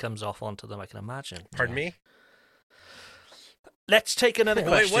hair dye comes off onto them, I can imagine. Pardon me? Let's take another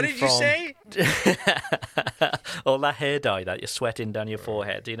question. Wait, what did you say? All that hair dye that you're sweating down your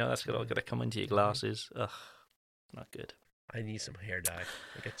forehead, that's all going to come into your glasses. Ugh, not good. I need some hair dye.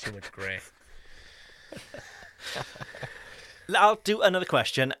 I got too much gray. I'll do another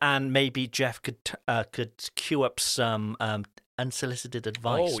question, and maybe Jeff could queue up some unsolicited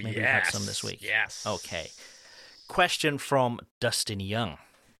advice. Maybe we had some this week. Yes. Okay. Question from Dustin Young.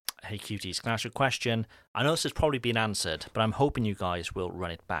 Hey, cuties, can I ask you a question? I know this has probably been answered, but I'm hoping you guys will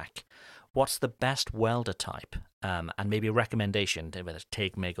run it back. What's the best welder type? And maybe a recommendation, whether it's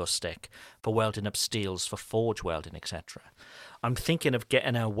TIG, MIG, or stick, for welding up steels for forge welding, etc. I'm thinking of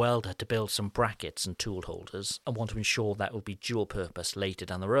getting a welder to build some brackets and tool holders, and want to ensure that will be dual purpose later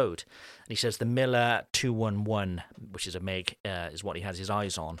down the road. And he says the Miller 211, which is a MIG, is what he has his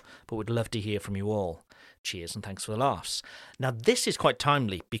eyes on, but would love to hear from you all. Cheers and thanks for the laughs. Now, this is quite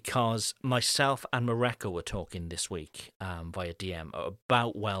timely because myself and Mareko were talking this week via DM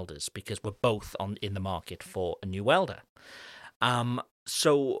about welders, because we're both in the market for a new welder.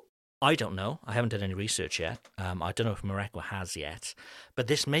 So I don't know. I haven't done any research yet. I don't know if Mareko has yet, but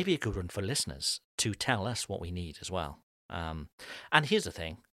this may be a good one for listeners to tell us what we need as well. And here's the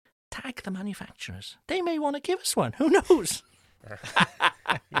thing. Tag the manufacturers. They may want to give us one. Who knows?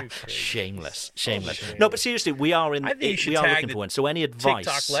 Shameless. No, but seriously, we are looking for one. So any advice?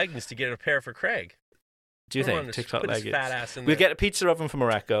 TikTok leggings to get a pair for Craig. Do you think TikTok leggings? We'll get a pizza oven for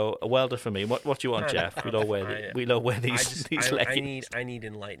Mareko, a welder for me. What do you want, Jeff? We'll all wear these leggings. I need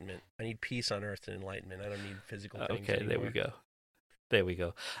enlightenment. I need peace on earth and enlightenment. I don't need physical things. Okay, there we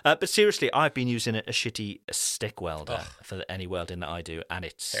go. But seriously, I've been using a shitty stick welder for any welding that I do, and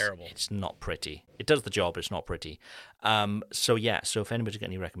it's terrible. It's not pretty. It does the job, but it's not pretty. So if anybody's got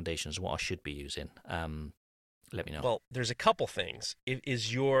any recommendations of what I should be using, let me know. Well, there's a couple things.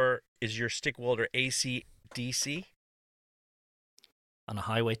 Is your stick welder AC DC? On a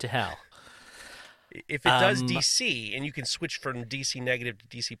highway to hell. If it does DC, and you can switch from DC negative to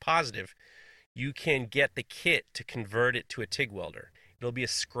DC positive, you can get the kit to convert it to a TIG welder. It'll be a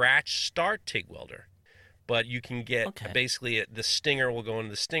scratch start TIG welder, but you can get basically the stinger will go into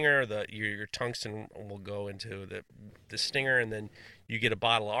the stinger, your tungsten will go into the stinger, and then you get a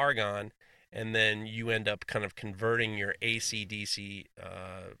bottle of argon, and then you end up kind of converting your AC/DC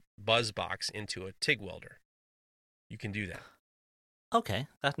buzz box into a TIG welder. You can do that. Okay,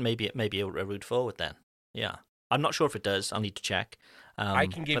 that may be a route forward then. Yeah. I'm not sure if it does. I'll need to check. I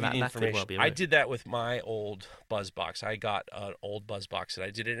can give you the information. I did that with my old buzz box. I got an old buzz box and I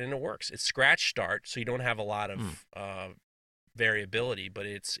did it, and it works. It's scratch start, so you don't have a lot of variability, but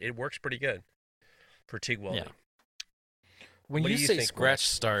it works pretty good for TIG welding. Yeah. When you say scratch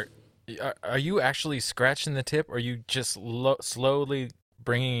start, are you actually scratching the tip, or are you just slowly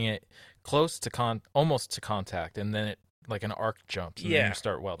bringing it close to almost to contact, and then it like an arc jumps, and then you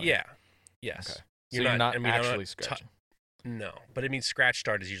start welding? Yeah. Yes. Okay. So you're not actually scratching? No, but scratch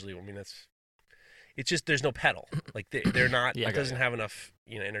start is usually. It's just there's no pedal. Like they're not. It doesn't have enough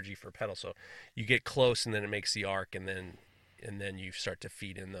energy for a pedal. So you get close, and then it makes the arc, and then you start to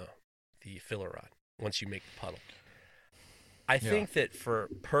feed in the filler rod once you make the puddle. I think that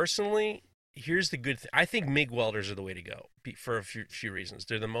personally, here's the good thing. I think MIG welders are the way to go for a few reasons.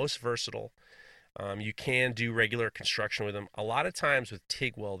 They're the most versatile. You can do regular construction with them. A lot of times with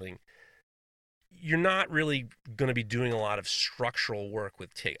TIG welding, you're not really going to be doing a lot of structural work with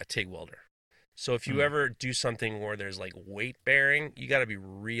a TIG welder. So if you ever do something where there's like weight bearing, you got to be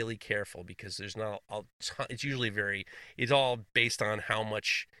really careful, because there's not it's usually it's all based on how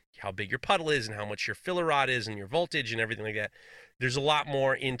big your puddle is and how much your filler rod is and your voltage and everything like that. There's a lot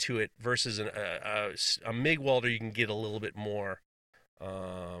more into it versus a MIG welder. You can get a little bit more,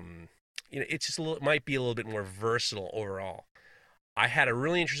 it's just might be a little bit more versatile overall. I had a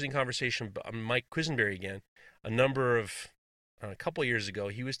really interesting conversation with Mike Quisenberry again, a couple of years ago.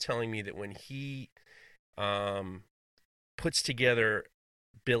 He was telling me that when he puts together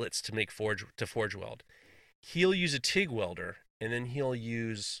billets to forge weld. He'll use a TIG welder, and then he'll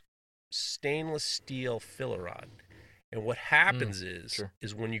use stainless steel filler rod. And what happens is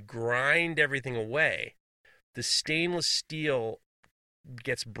when you grind everything away, the stainless steel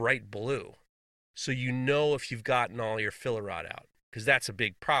gets bright blue. So you know if you've gotten all your filler rod out, because that's a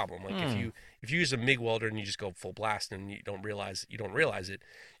big problem. Like if you use a MIG welder and you just go full blast and you don't realize it,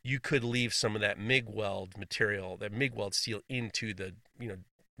 you could leave some of that MIG weld material, that MIG weld steel into the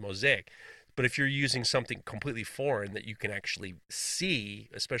mosaic. But if you're using something completely foreign that you can actually see,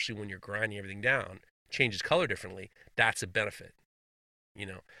 especially when you're grinding everything down, changes color differently, that's a benefit,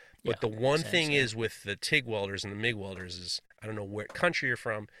 But the one thing is with the TIG welders and the MIG welders is, I don't know what country you're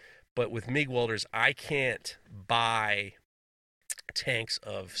from, but with MIG welders, I can't buy tanks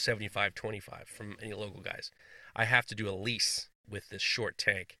of 75-25 from any local guys. I have to do a lease with this short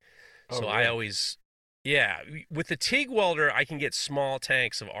tank. So really? I always, with the TIG welder, I can get small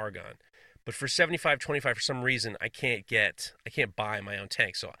tanks of argon. But for 75-25, for some reason, I can't buy my own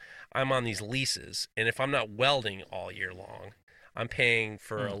tank. So I'm on these leases, and if I'm not welding all year long, I'm paying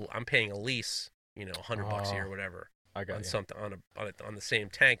a lease, $100 a year or whatever. I got on something on the same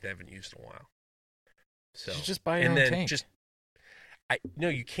tank that I haven't used in a while. So you just buy your own tank. No,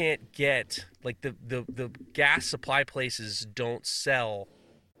 you can't get, like, the gas supply places don't sell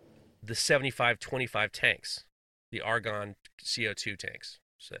the 75-25 tanks, the argon CO2 tanks.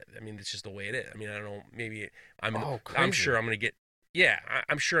 So, I mean, it's just the way it is. I mean, I don't know, maybe I'm sure I'm going to get,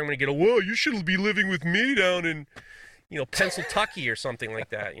 I'm sure I'm going to get whoa, you should be living with me down in, Pennsylvania or something like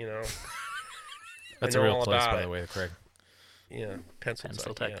that, That's a real place, by the way, Craig. Yeah,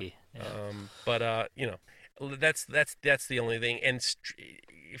 Pennsylvania. Yeah. But that's the only thing. And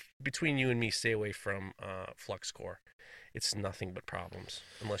between you and me, stay away from flux core. It's nothing but problems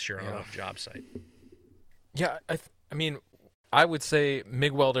unless you're on a job site. Yeah, I mean, I would say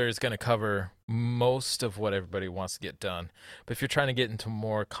MIG welder is going to cover most of what everybody wants to get done. But if you're trying to get into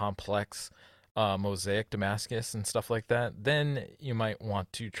more complex mosaic Damascus and stuff like that, then you might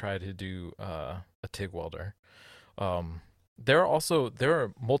want to try to do a TIG welder. There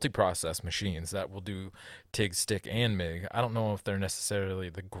are multi-process machines that will do TIG, stick, and MIG. I don't know if they're necessarily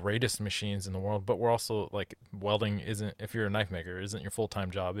the greatest machines in the world, but we're also, like, welding isn't, if you're a knife maker, isn't your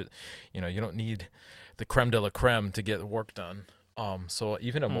full-time job. You don't need the creme de la creme to get the work done. So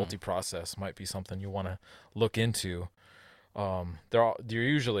even a multi-process might be something you want to look into. They're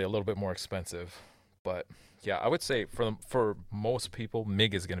usually a little bit more expensive, but yeah, I would say for most people,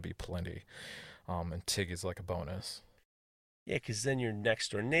 MIG is going to be plenty, and TIG is like a bonus. Yeah, because then your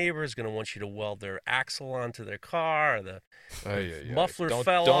next door neighbor is going to want you to weld their axle onto their car, or the muffler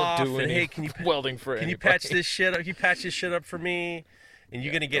fell off. And hey, can you welding for Can you patch this shit up? Can you patch this shit up for me? And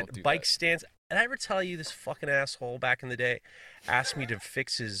you're going to get bike stands. Did I ever tell you this fucking asshole back in the day asked me to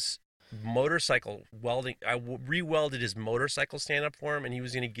fix his motorcycle welding? I re-welded his motorcycle stand up for him, and he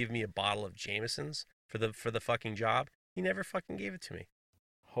was going to give me a bottle of Jameson's for the fucking job. He never fucking gave it to me.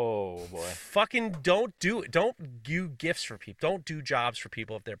 Oh boy! Fucking don't do it. Don't do gifts for people. Don't do jobs for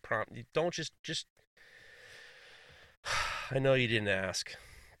people if they're prompt. Don't just. I know you didn't ask,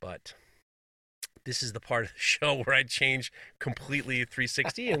 but this is the part of the show where I change completely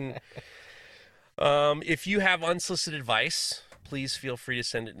 360. And if you have unsolicited advice, please feel free to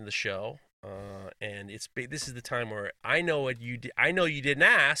send it in the show. And this is the time where I know you didn't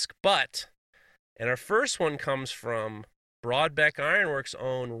ask, but. And our first one comes from Broadbeck Ironworks'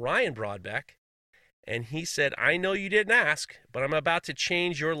 own Ryan Broadbeck, and he said, I know you didn't ask, but I'm about to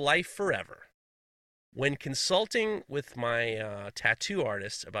change your life forever. When consulting with my tattoo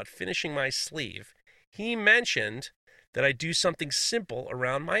artist about finishing my sleeve, he mentioned that I do something simple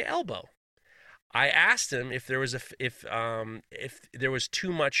around my elbow. I asked him if there was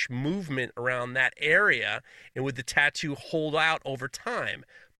too much movement around that area, and would the tattoo hold out over time.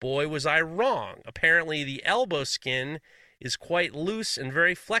 Boy, was I wrong. Apparently, the elbow skin is quite loose and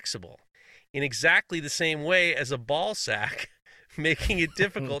very flexible, in exactly the same way as a ball sack, making it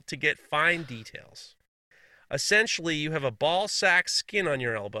difficult to get fine details. Essentially, you have a ball sack skin on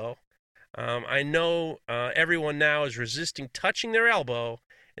your elbow. I know everyone now is resisting touching their elbow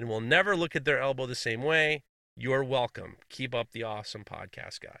and will never look at their elbow the same way. You're welcome. Keep up the awesome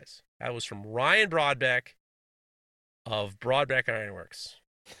podcast, guys. That was from Ryan Broadbeck of Broadbeck Ironworks.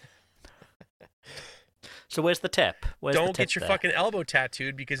 So where's the tip? Don't get your fucking elbow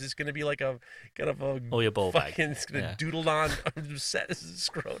tattooed, because it's going to be like a kind of a your ball bag. It's going to doodle on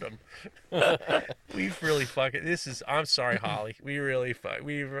scrotum. We've really fucking. I'm sorry, Holly. We really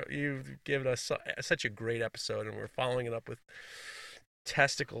you've given us such a great episode, and we're following it up with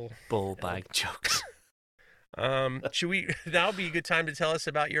testicle ball bag jokes. Should we? That would be a good time to tell us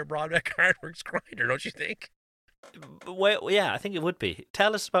about your Broadbeck Ironworks grinder, don't you think? Well, yeah, I think it would be.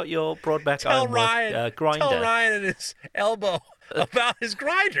 Tell us about your Broadbeck Tell Ironwork Ryan, grinder. Tell Ryan and his elbow about his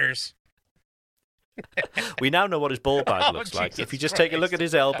grinders. We now know what his ball bag looks like. Jesus If you just take a look at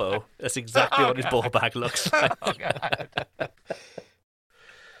his elbow, that's exactly what his ball bag looks like. Oh, God.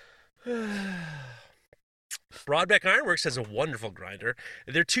 Broadbeck Ironworks has a wonderful grinder.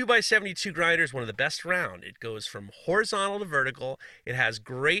 Their 2x72 grinder is one of the best around. It goes from horizontal to vertical. It has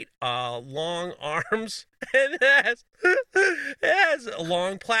great long arms, and it has a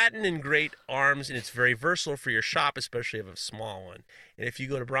long platen and great arms, and it's very versatile for your shop, especially if you have a small one. And if you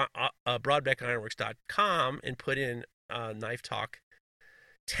go to broadbeckironworks.com and put in Knife Talk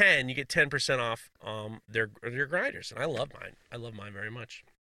 10, you get 10% off their grinders, and I love mine. I love mine very much.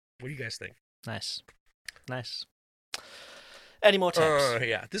 What do you guys think? Nice. Any more texts?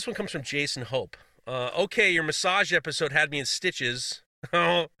 Yeah, this one comes from Jason Hope. Okay, your massage episode had me in stitches.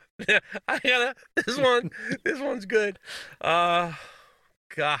 Oh, I gotta. This one's good. God,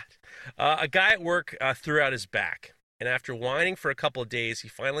 a guy at work threw out his back, and after whining for a couple of days, he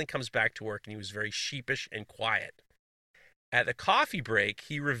finally comes back to work, and he was very sheepish and quiet. At the coffee break,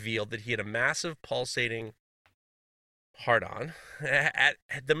 he revealed that he had a massive pulsating hard-on at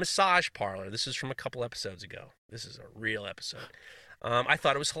the massage parlor. This is from a couple episodes ago. This is a real episode. I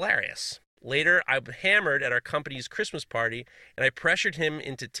thought it was hilarious. Later, I hammered at our company's Christmas party, and I pressured him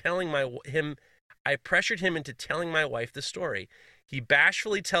into telling my wife the story. He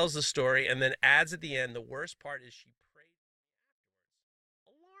bashfully tells the story and then adds at the end, the worst part is she prayed afterwards.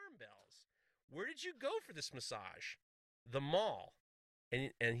 Alarm bells. Where did you go for this massage? The mall.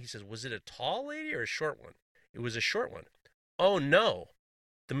 And he says, was it a tall lady or a short one? It was a short one. Oh, no.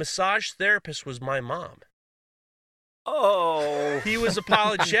 The massage therapist was my mom. Oh. He was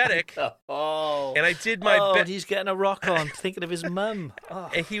apologetic. Oh. And I did my best. He's getting a rock on, thinking of his mum. Oh.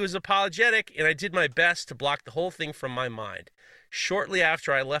 And he was apologetic, and I did my best to block the whole thing from my mind. Shortly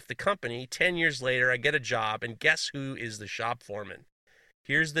after I left the company, 10 years later, I get a job, and guess who is the shop foreman?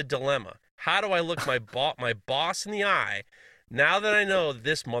 Here's the dilemma. How do I look my boss in the eye now that I know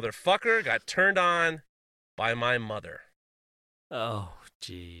this motherfucker got turned on by my mother? Oh,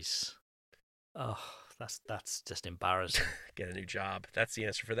 jeez. Oh, that's just embarrassing. Get a new job. That's the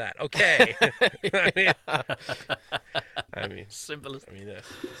answer for that. Okay. I mean, simple as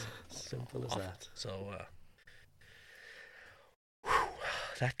simple as that. So,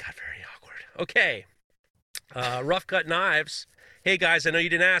 that got very awkward. Okay. Rough Cut Knives. Hey guys, I know you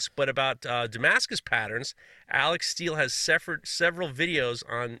didn't ask, but about Damascus patterns, Alex Steele has several videos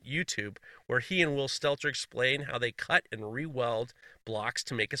on YouTube where he and Will Stelter explain how they cut and re-weld blocks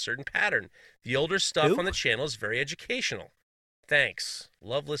to make a certain pattern. The older stuff on the channel is very educational. Thanks.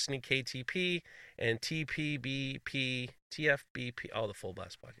 Love listening KTP and TPBP, TFBP, the Full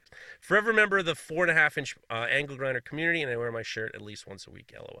Blast podcast. Forever member of the 4.5-inch angle grinder community, and I wear my shirt at least once a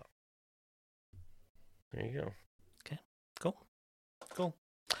week, LOL. There you go. Okay, cool.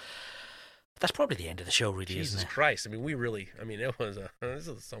 That's probably the end of the show, really, Jesus isn't it? Christ. I mean, it was this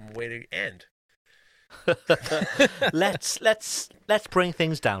is some way to end. Let's bring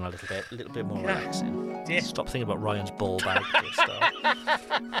things down a little bit more relaxing. Yeah. Stop thinking about Ryan's ball bag and stuff.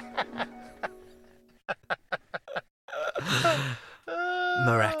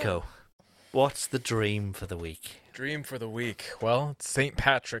 Morocco, what's the dream for the week? Dream for the week. Well, it's St.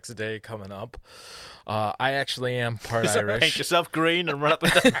 Patrick's Day coming up. I actually am part Irish. Paint yourself green and run up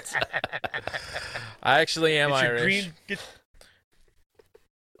and down. I actually am Irish. Green,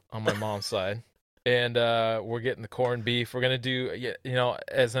 on my mom's side. And we're getting the corned beef. We're going to do,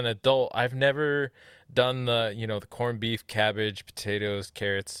 as an adult, I've never done the corned beef, cabbage, potatoes,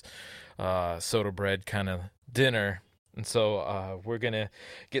 carrots, soda bread kind of dinner. And so we're going to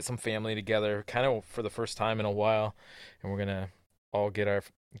get some family together kind of for the first time in a while. And we're going to all get our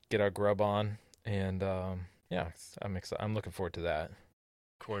grub on. And, I'm excited. I'm looking forward to that.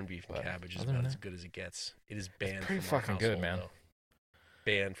 Corned beef and cabbage is about as good as it gets. It is banned it's pretty from fucking the household, good, man. Though.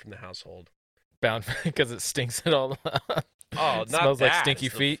 Banned from the household. Bound because it stinks it all. Oh, it smells like stinky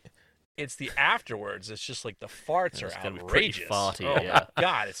feet. It's the afterwards. It's just like the farts are outrageous. Farty, oh yeah. my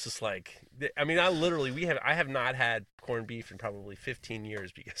God, it's just like I have not had corned beef in probably 15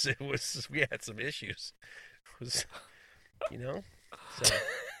 years because we had some issues. It was, so.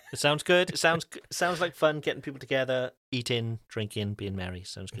 It sounds good. It sounds like fun getting people together, eating, drinking, being merry.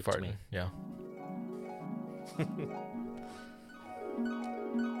 Sounds good to me. Yeah.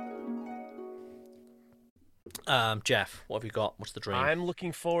 Jeff, what have you got? What's the dream? I'm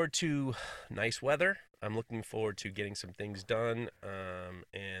looking forward to nice weather. I'm looking forward to getting some things done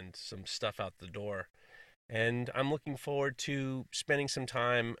and some stuff out the door. And I'm looking forward to spending some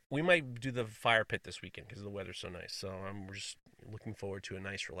time. We might do the fire pit this weekend because the weather's so nice. So I'm just looking forward to a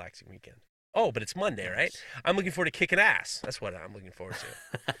nice, relaxing weekend. Oh, but it's Monday, right? I'm looking forward to kicking ass. That's what I'm looking forward to.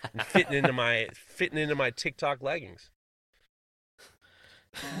 And fitting into my TikTok leggings.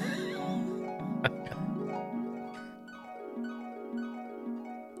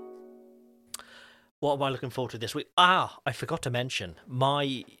 What am I looking forward to this week? I forgot to mention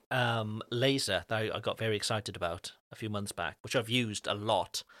my laser that I got very excited about a few months back, which I've used a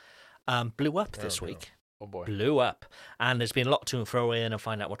lot, blew up this week. Oh boy. Blew up. And there's been a lot to and fro in and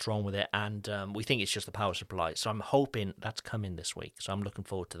find out what's wrong with it. And we think it's just the power supply. So I'm hoping that's coming this week. So I'm looking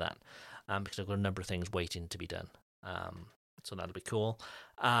forward to that because I've got a number of things waiting to be done. So that'll be cool.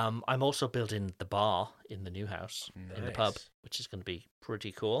 I'm also building the bar in the new house in the pub, which is going to be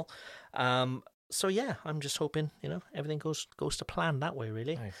pretty cool. So yeah, I'm just hoping, everything goes to plan that way,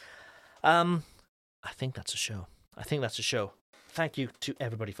 really. Nice. I think that's a show. Thank you to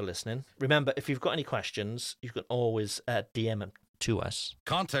everybody for listening. Remember, if you've got any questions, you can always DM them to us.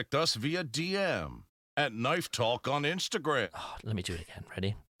 Contact us via DM at Knife Talk on Instagram. Oh, let me do it again.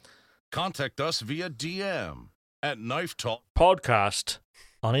 Ready? Contact us via DM at Knife Talk Podcast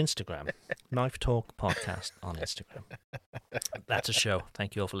on Instagram. Knife Talk Podcast on Instagram. That's a show.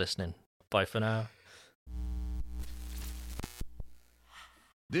 Thank you all for listening. Bye for now.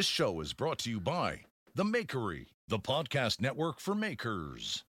 This show is brought to you by The Makery, the podcast network for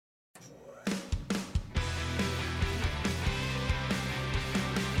makers.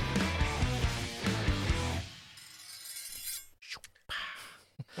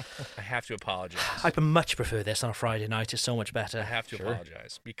 I have to apologize. I much prefer this on a Friday night. It's so much better. I have to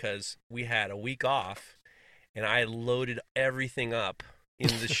apologize because we had a week off and I loaded everything up in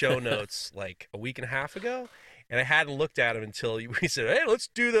the show notes like a week and a half ago, and I hadn't looked at them until we said, "Hey, let's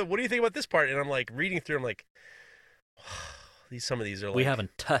do what do you think about this part?" And I'm like reading through, I'm like, some of these are like... We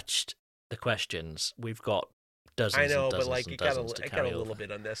haven't touched the questions. We've got dozens. I know, and dozens but like and it got dozens to a carry little over.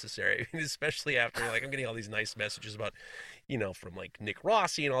 bit unnecessary, especially after like I'm getting all these nice messages about, from like Nick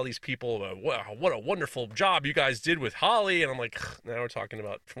Rossi and all these people about, wow, what a wonderful job you guys did with Holly, and I'm like, now we're talking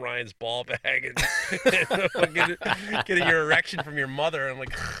about Ryan's ball bag and getting your erection from your mother. I'm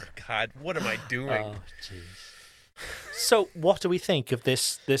like, God, what am I doing? Oh, jeez. So, what do we think of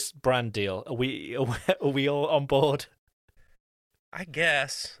this brand deal? Are we all on board? I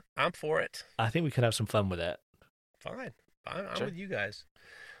guess I'm for it. I think we could have some fun with it. Fine. I'm Sure. with you guys.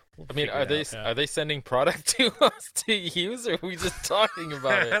 We'll I mean, figure it out. are they sending product to us to use, or are we just talking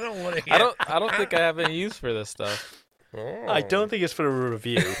about it? I don't want to. I don't think I have any use for this stuff. Oh. I don't think it's for a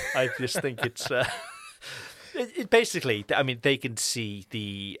review. I just think it's it basically. I mean, they can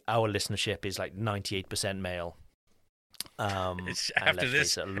see our listenership is like 98% male. It's and after let's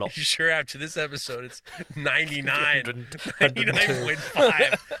this. face it, a lot. Sure, after this episode, it's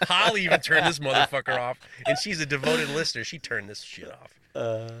 99.5. Holly even turned this motherfucker off, and she's a devoted listener. She turned this shit off.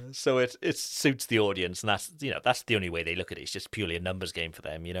 So it suits the audience, and that's the only way they look at it. It's just purely a numbers game for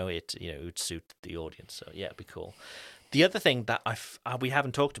them. It would suit the audience. So yeah, it'd be cool. The other thing that we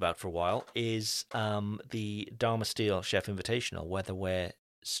haven't talked about for a while is the Dharma Steel Chef Invitational. Whether we're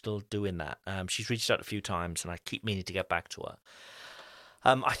still doing that. She's reached out a few times, and I keep meaning to get back to her.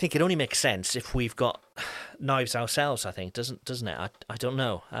 I think it only makes sense if we've got knives ourselves. I think doesn't it? I don't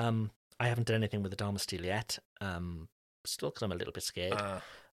know. I haven't done anything with the Dharma Steel yet. Still, because I'm a little bit scared.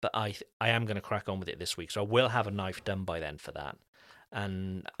 But I am going to crack on with it this week, so I will have a knife done by then for that.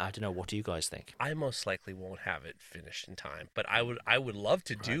 And I don't know. What do you guys think? I most likely won't have it finished in time, but I would love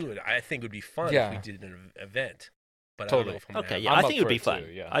to do it. I think it would be fun Yeah. if we did an event. But Totally. I don't know if I'm gonna Okay, have yeah, I'm I up think it would for be it fun.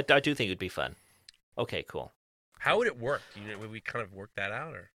 too, yeah. I do think it would be fun. Okay, cool. How would it work? Would we kind of work that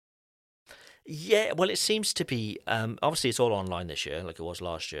out, or? Yeah, well, it seems to be. Obviously, it's all online this year, like it was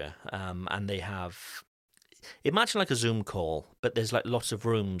last year. And they have. Imagine like a Zoom call, but there's like lots of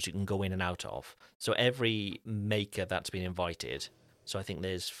rooms you can go in and out of. So every maker that's been invited. So I think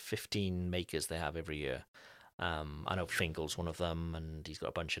there's 15 makers they have every year. I know Fingal's one of them, and he's got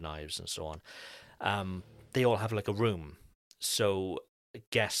a bunch of knives and so on. They all have like a room, so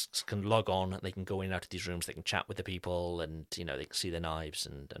guests can log on. They can go in and out of these rooms. They can chat with the people, and they can see their knives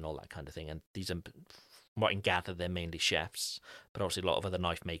and all that kind of thing. And these are, what I can gather, they're mainly chefs, but obviously a lot of other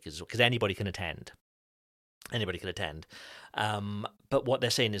knife makers, because anybody can attend. But what they're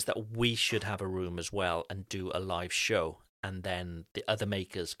saying is that we should have a room as well and do a live show, and then the other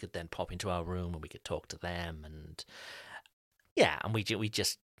makers could then pop into our room and we could talk to them, and we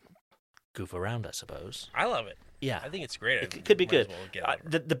just goof around, I suppose. I love it. Yeah, I think it's great. It could be Might as good. well get over.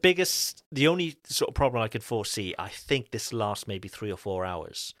 The only sort of problem I could foresee, I think this lasts maybe 3 or 4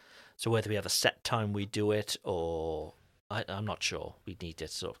 hours. So whether we have a set time we do it, or I'm not sure. We need to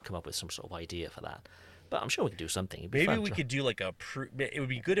sort of come up with some sort of idea for that. But I'm sure we could do something. Maybe we could do like it would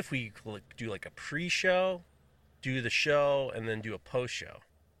be good if we do like a pre-show, do the show, and then do a post-show.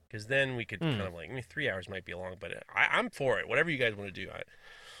 Because then we could kind of 3 hours might be long, but I'm for it. Whatever you guys want to do,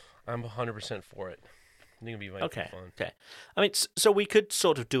 I'm 100% for it. I think it'd be fun. Okay. I mean, so we could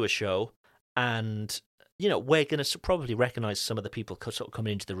sort of do a show, and we're going to probably recognize some of the people sort of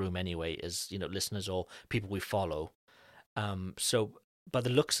coming into the room anyway as listeners or people we follow. So by the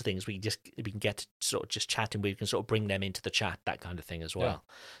looks of things, we can get to sort of just chatting. We can sort of bring them into the chat, that kind of thing as well.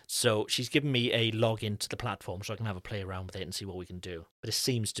 Yeah. So she's given me a login to the platform, so I can have a play around with it and see what we can do. But it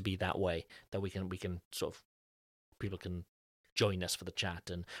seems to be that way that we can sort of people can join us for the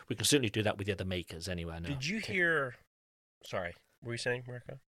chat, and we can certainly do that with the other makers anyway. Did you hear? Sorry, what were you saying,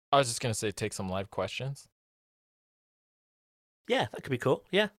 Marco? I was just gonna say take some live questions. Yeah, that could be cool.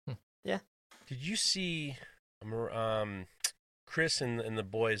 Yeah, yeah. Did you see? Chris and the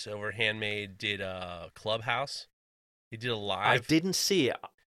boys over Handmade did a Clubhouse. He did a live. I didn't see it.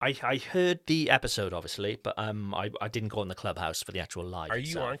 I heard the episode, obviously, but I didn't go on the Clubhouse for the actual live. Are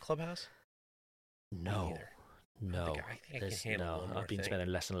you on Clubhouse? No. No. I think I can handle one more I've been thing. spending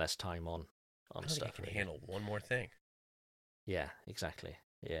less and less time on stuff. I can handle one more thing. Yeah, exactly.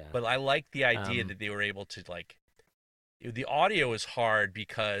 Yeah. But I like the idea that they were able to the audio was hard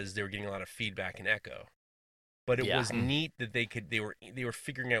because they were getting a lot of feedback and echo. But it was neat that they were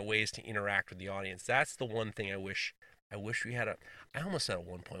figuring out ways to interact with the audience. That's the one thing I wish we had I almost said at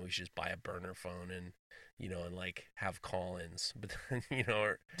one point we should just buy a burner phone and and have call-ins. But then,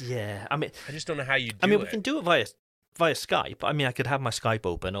 yeah, I mean, I just don't know how you do it. I mean, we can do it via Skype. I mean, I could have my Skype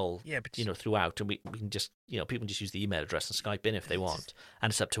open but throughout, and we can just people can just use the email address and Skype in if they want,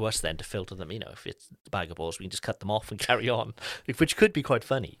 and it's up to us then to filter them. If it's a bag of balls, we can just cut them off and carry on, which could be quite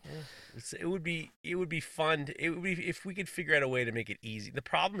funny. Yeah. It would be fun. It would be if we could figure out a way to make it easy. The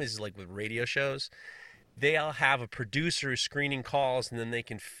problem is with radio shows, they'll have a producer who's screening calls, and then they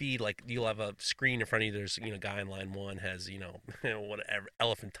can feed you'll have a screen in front of you. There's guy in line 1 has whatever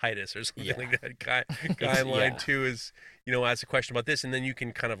elephantitis or something like that. Guy in line 2 is asks a question about this, and then you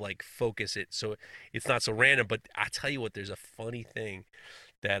can kind of focus it so it's not so random. But I tell you what, there's a funny thing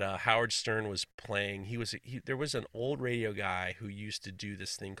that Howard Stern was playing. There was an old radio guy who used to do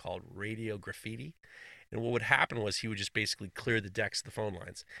this thing called radio graffiti. And what would happen was he would just basically clear the decks of the phone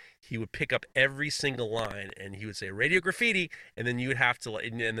lines. He would pick up every single line, and he would say, radio graffiti, and then you would have to,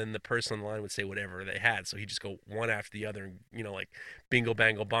 and then the person on the line would say whatever they had. So he'd just go one after the other, and, bingo,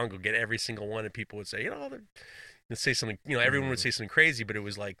 bango, bongo, get every single one, and people would say, they'd say something, everyone would say something crazy, but it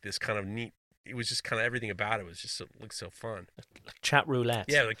was this kind of neat, it was just kind of everything about it was just looked so fun. Like chat roulette.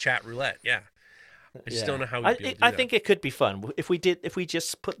 Yeah, like chat roulette, yeah. I just don't know how we'd be able to do I think it could be fun if we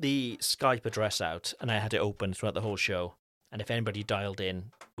just put the Skype address out and I had it open throughout the whole show, and if anybody dialed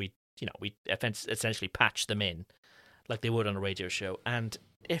in, we essentially patch them in like they would on a radio show, and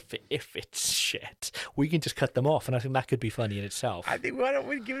if it's shit, we can just cut them off, and I think that could be funny in itself. I think why don't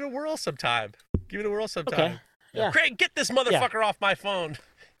we give it a whirl sometime? Okay. Yeah. Craig, get this motherfucker off my phone.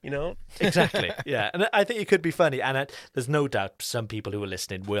 Exactly. Yeah, and I think it could be funny, and there's no doubt some people who are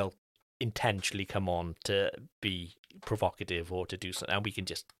listening will intentionally come on to be provocative or to do something, and we can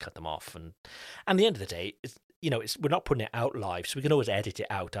just cut them off. And at the end of the day, we're not putting it out live, so we can always edit it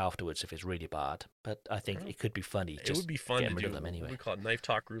out afterwards if it's really bad. But I think it could be funny. It would be fun to do them anyway. We call it Knife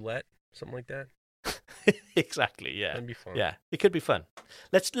Talk Roulette, something like that. Exactly. Yeah. That'd be fun. Yeah, it could be fun.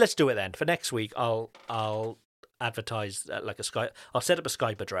 Let's do it then. For next week, I'll advertise I'll set up a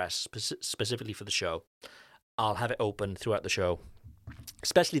Skype address specifically for the show. I'll have it open throughout the show,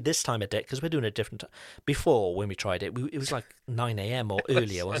 especially this time of day, because we're doing a different time. Before, when we tried it, it was 9 a.m. or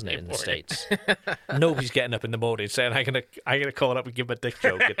earlier, wasn't it, in the States? Nobody's getting up in the morning saying, I'm gonna call up and give him a dick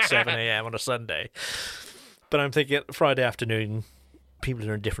joke at 7 a.m. on a Sunday. But I'm thinking Friday afternoon, people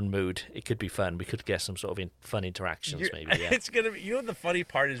are in a different mood. It could be fun. We could get some sort of fun interactions, maybe. Yeah. It's gonna be. The funny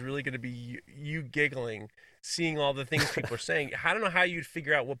part is really gonna be you giggling, seeing all the things people are saying. I don't know how you'd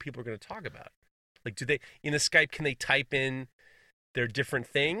figure out what people are gonna talk about. Do they in the Skype? Can they type in their different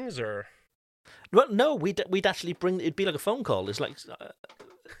things or? Well, no. We'd actually bring. It'd be like a phone call. It's like,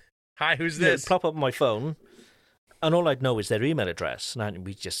 hi, who's this? Plop up my phone, and all I'd know is their email address, and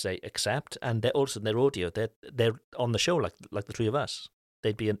we just say accept, and they're also their audio. They're on the show like the three of us.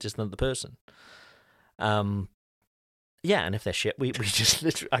 They'd be just another person. Yeah, and if they're shit, we just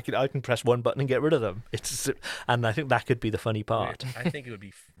literally I can press one button and get rid of them. And I think that could be the funny part. I think it would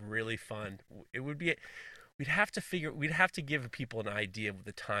be really fun. It would be. We'd have to give people an idea of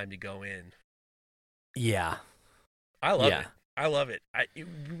the time to go in. Yeah, I love it. I love it.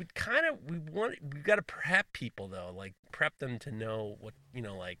 We got to prep people though, like prep them to know what you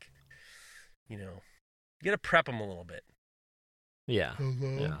got to prep them a little bit. Yeah.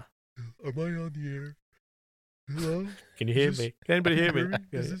 Hello? Yeah. Am I on the air? Hello? Can you hear me? Can anybody hear me?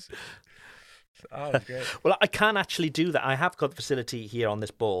 Oh, great. Well, I can actually do that. I have got the facility here on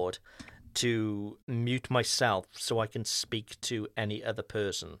this board to mute myself so I can speak to any other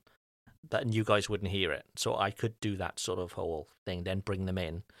person, and you guys wouldn't hear it. So I could do that sort of whole thing, then bring them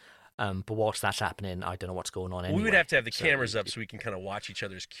in. But whilst that's happening, I don't know what's going on anyway. We would have to have the cameras up so we can kind of watch each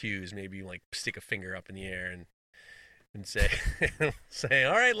other's cues. Maybe like stick a finger up in the air and say,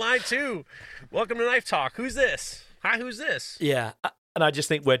 all right, line 2, welcome to Knife Talk. Who's this? Hi, who's this? Yeah, and I just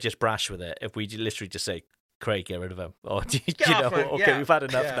think we're just brash with it if we literally just say, Craig, get rid of him. Or, we've had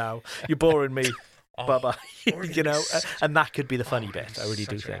enough now. You're boring me. Oh, Bye-bye. And that could be the funny bit. I really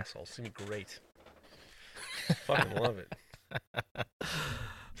do think. Asshole. It's going to be great. Fucking love it.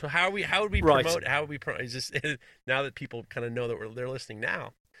 So how would we promote? How would we promote? Is this now that people kind of know that they're listening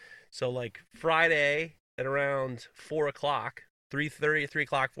now? So like Friday at around 4 o'clock, 3:30, 3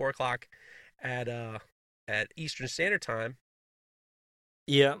 o'clock, 4 o'clock, at Eastern Standard Time.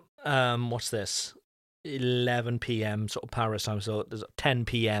 Yeah. What's this? 11 p.m. sort of Paris time. So there's 10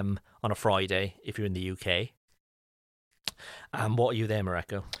 p.m. on a Friday if you're in the UK. What are you there,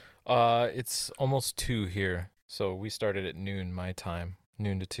 Mareko? It's almost 2 here. So we started at noon my time.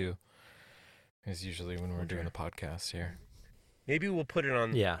 Noon to 2 is usually when we're doing the podcast here. Maybe we'll put it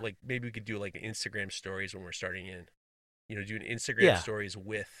on. Yeah. Like maybe we could do like Instagram stories when we're starting in. Doing Instagram stories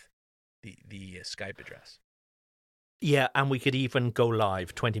with the Skype address. Yeah, and we could even go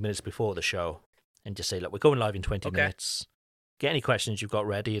live 20 minutes before the show and just say, look, we're going live in 20 minutes. Get any questions you've got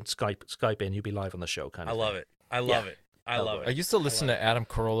ready and Skype in. You'll be live on the show. I love it. I love it. I used to listen to Adam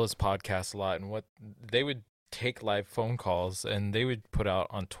Carolla's podcast a lot, and what they would take live phone calls and they would put out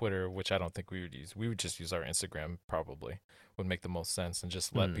on Twitter, which I don't think we would use. We would just use our Instagram, probably would make the most sense, and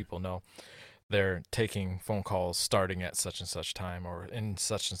just let people know they're taking phone calls starting at such and such time or in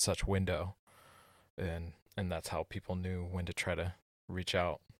such and such window, and that's how people knew when to try to reach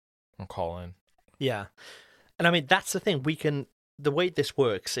out or call in. Yeah, and I mean that's the thing. The way this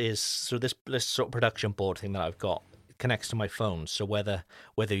works is so this sort of production board thing that I've got connects to my phone. So whether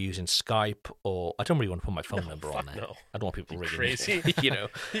you're using Skype or I don't really want to put my phone number on there. No. I don't want people ringing crazy. me. You're gonna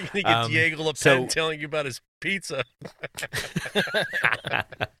get Diego Lepen telling you about his pizza.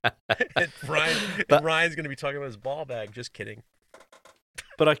 and Ryan's gonna be talking about his ball bag. Just kidding.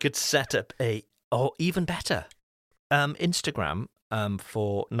 But I could set up even better, Instagram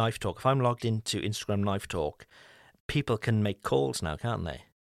for Knife Talk. If I'm logged into Instagram Knife Talk, people can make calls now, can't they?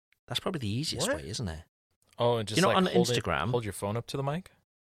 That's probably the easiest way, isn't it? Oh, and just on Instagram, hold your phone up to the mic?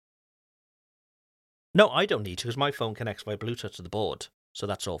 No, I don't need to because my phone connects via Bluetooth to the board, so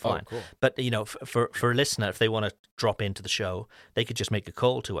that's all fine. Oh, cool. But for a listener, if they want to drop into the show, they could just make a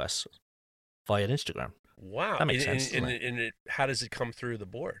call to us via Instagram. Wow, that makes sense. And how does it come through the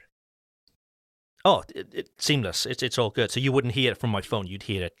board? Oh, it's seamless. It's all good. So you wouldn't hear it from my phone. You'd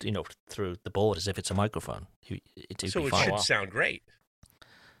hear it, through the board as if it's a microphone. It should sound great.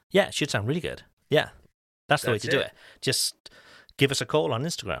 Yeah, it should sound really good. Yeah. That's the way to do it. Just give us a call on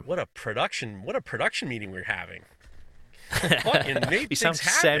Instagram. What a production meeting we're having. Fucking made we sound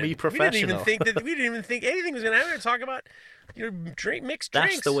semi-professional. We didn't even think anything was going to happen. Talk about mixed drinks.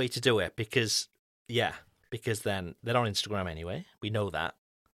 That's the way to do it because then they're on Instagram anyway. We know that.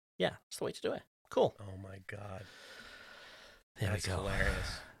 Yeah, that's the way to do it. Cool. Oh my God. That's we go.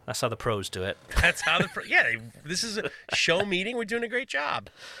 Hilarious. That's how the pros do it. That's how this is a show meeting. We're doing a great job.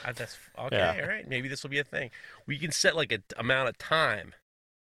 That's okay. Yeah. All right. Maybe this will be a thing. We can set like an amount of time.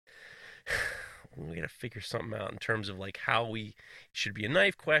 We got to figure something out in terms of like how it should be a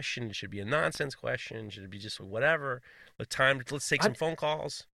knife question. It should be a nonsense question. Should it be just whatever? Let's take some phone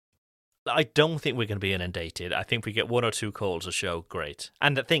calls. I don't think we're going to be inundated. I think we get 1 or 2 calls a show. Great.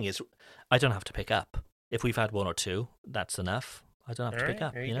 And the thing is, I don't have to pick up. If we've had 1 or 2, that's enough. I don't have to pick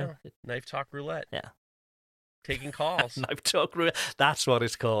up. There you know, Knife Talk Roulette. Yeah, taking calls. Knife Talk Roulette. That's what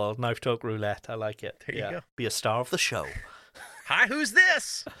it's called. Knife Talk Roulette. I like it. There you go. Be a star of the show. Hi, who's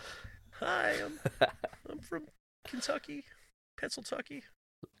this? Hi, I'm from Kentucky, Pennsylvania.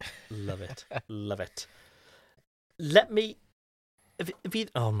 Love it. Love it. Let me.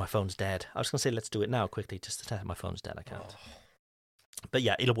 Oh, my phone's dead. I was going to say let's do it now quickly. Just to tell my phone's dead. I can't. Oh. But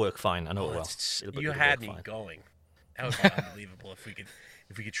yeah, it'll work fine. I know it will. You had me fine. Going. That would be unbelievable if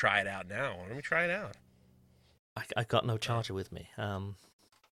we could try it out now. Why don't we try it out? I got no charger with me. No,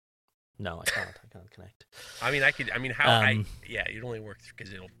 I can't connect. I mean, you'd only work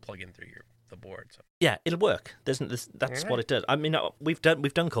because it'll plug in through your the board. So. Yeah, it'll work. That's what it does. I mean, we've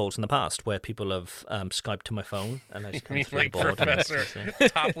done calls in the past where people have Skyped to my phone, and I just You mean come through like the board. Professor,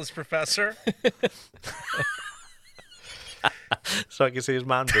 topless Professor? So I can see his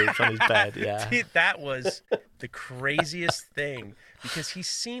man boobs on his bed. Yeah, Dude, that was the craziest thing because he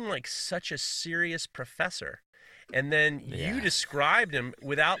seemed like such a serious professor. And then you described him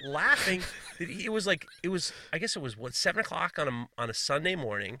without laughing. It was I guess it was 7:00 on a Sunday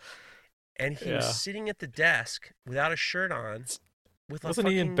morning, and he was sitting at the desk without a shirt on, with Wasn't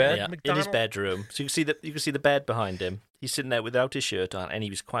he in bed? In his bedroom. So you can see the bed behind him. He's sitting there without his shirt on, and he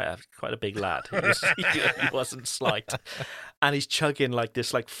was quite a big lad. He wasn't slight, and he's chugging like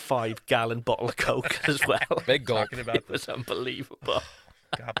this 5-gallon bottle of Coke as well. Big gulp. Talking about It was unbelievable.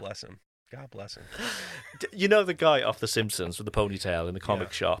 God bless him. God bless him. You know the guy off The Simpsons with the ponytail in the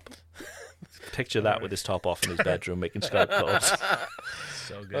comic shop? Picture that with his top off in his bedroom making Skype calls.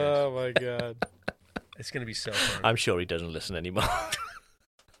 So good. Oh my god. It's going to be so fun. I'm sure he doesn't listen anymore.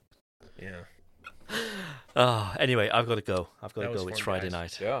 Yeah. Anyway, I've got to go. It's fun, Friday guys.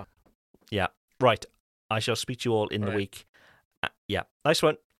 night. Yeah. Yeah. Right. I shall speak to you all in the week. Yeah. Nice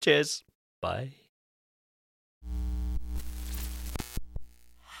one. Cheers. Bye.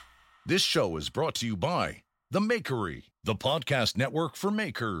 This show is brought to you by The Makery, the podcast network for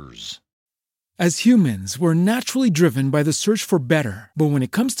makers. As humans, we're naturally driven by the search for better. But when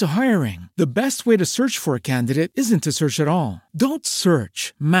it comes to hiring, the best way to search for a candidate isn't to search at all. Don't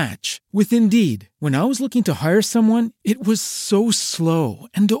search, match with Indeed. When I was looking to hire someone, it was so slow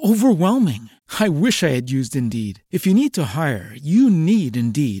and overwhelming. I wish I had used Indeed. If you need to hire, you need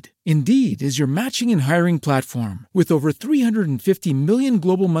Indeed. Indeed is your matching and hiring platform with over 350 million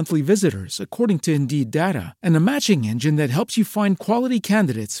global monthly visitors, according to Indeed data, and a matching engine that helps you find quality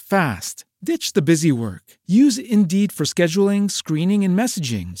candidates fast. Ditch the busy work. Use Indeed for scheduling, screening, and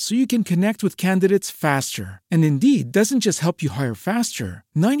messaging so you can connect with candidates faster. And Indeed doesn't just help you hire faster.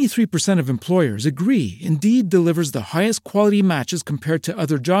 93% of employers agree Indeed delivers the highest quality matches compared to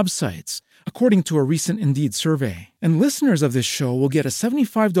other job sites, according to a recent Indeed survey. And listeners of this show will get a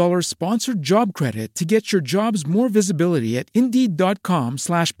 $75 sponsored job credit to get your jobs more visibility at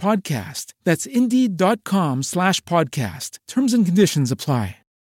Indeed.com/podcast. That's Indeed.com/podcast. Terms and conditions apply.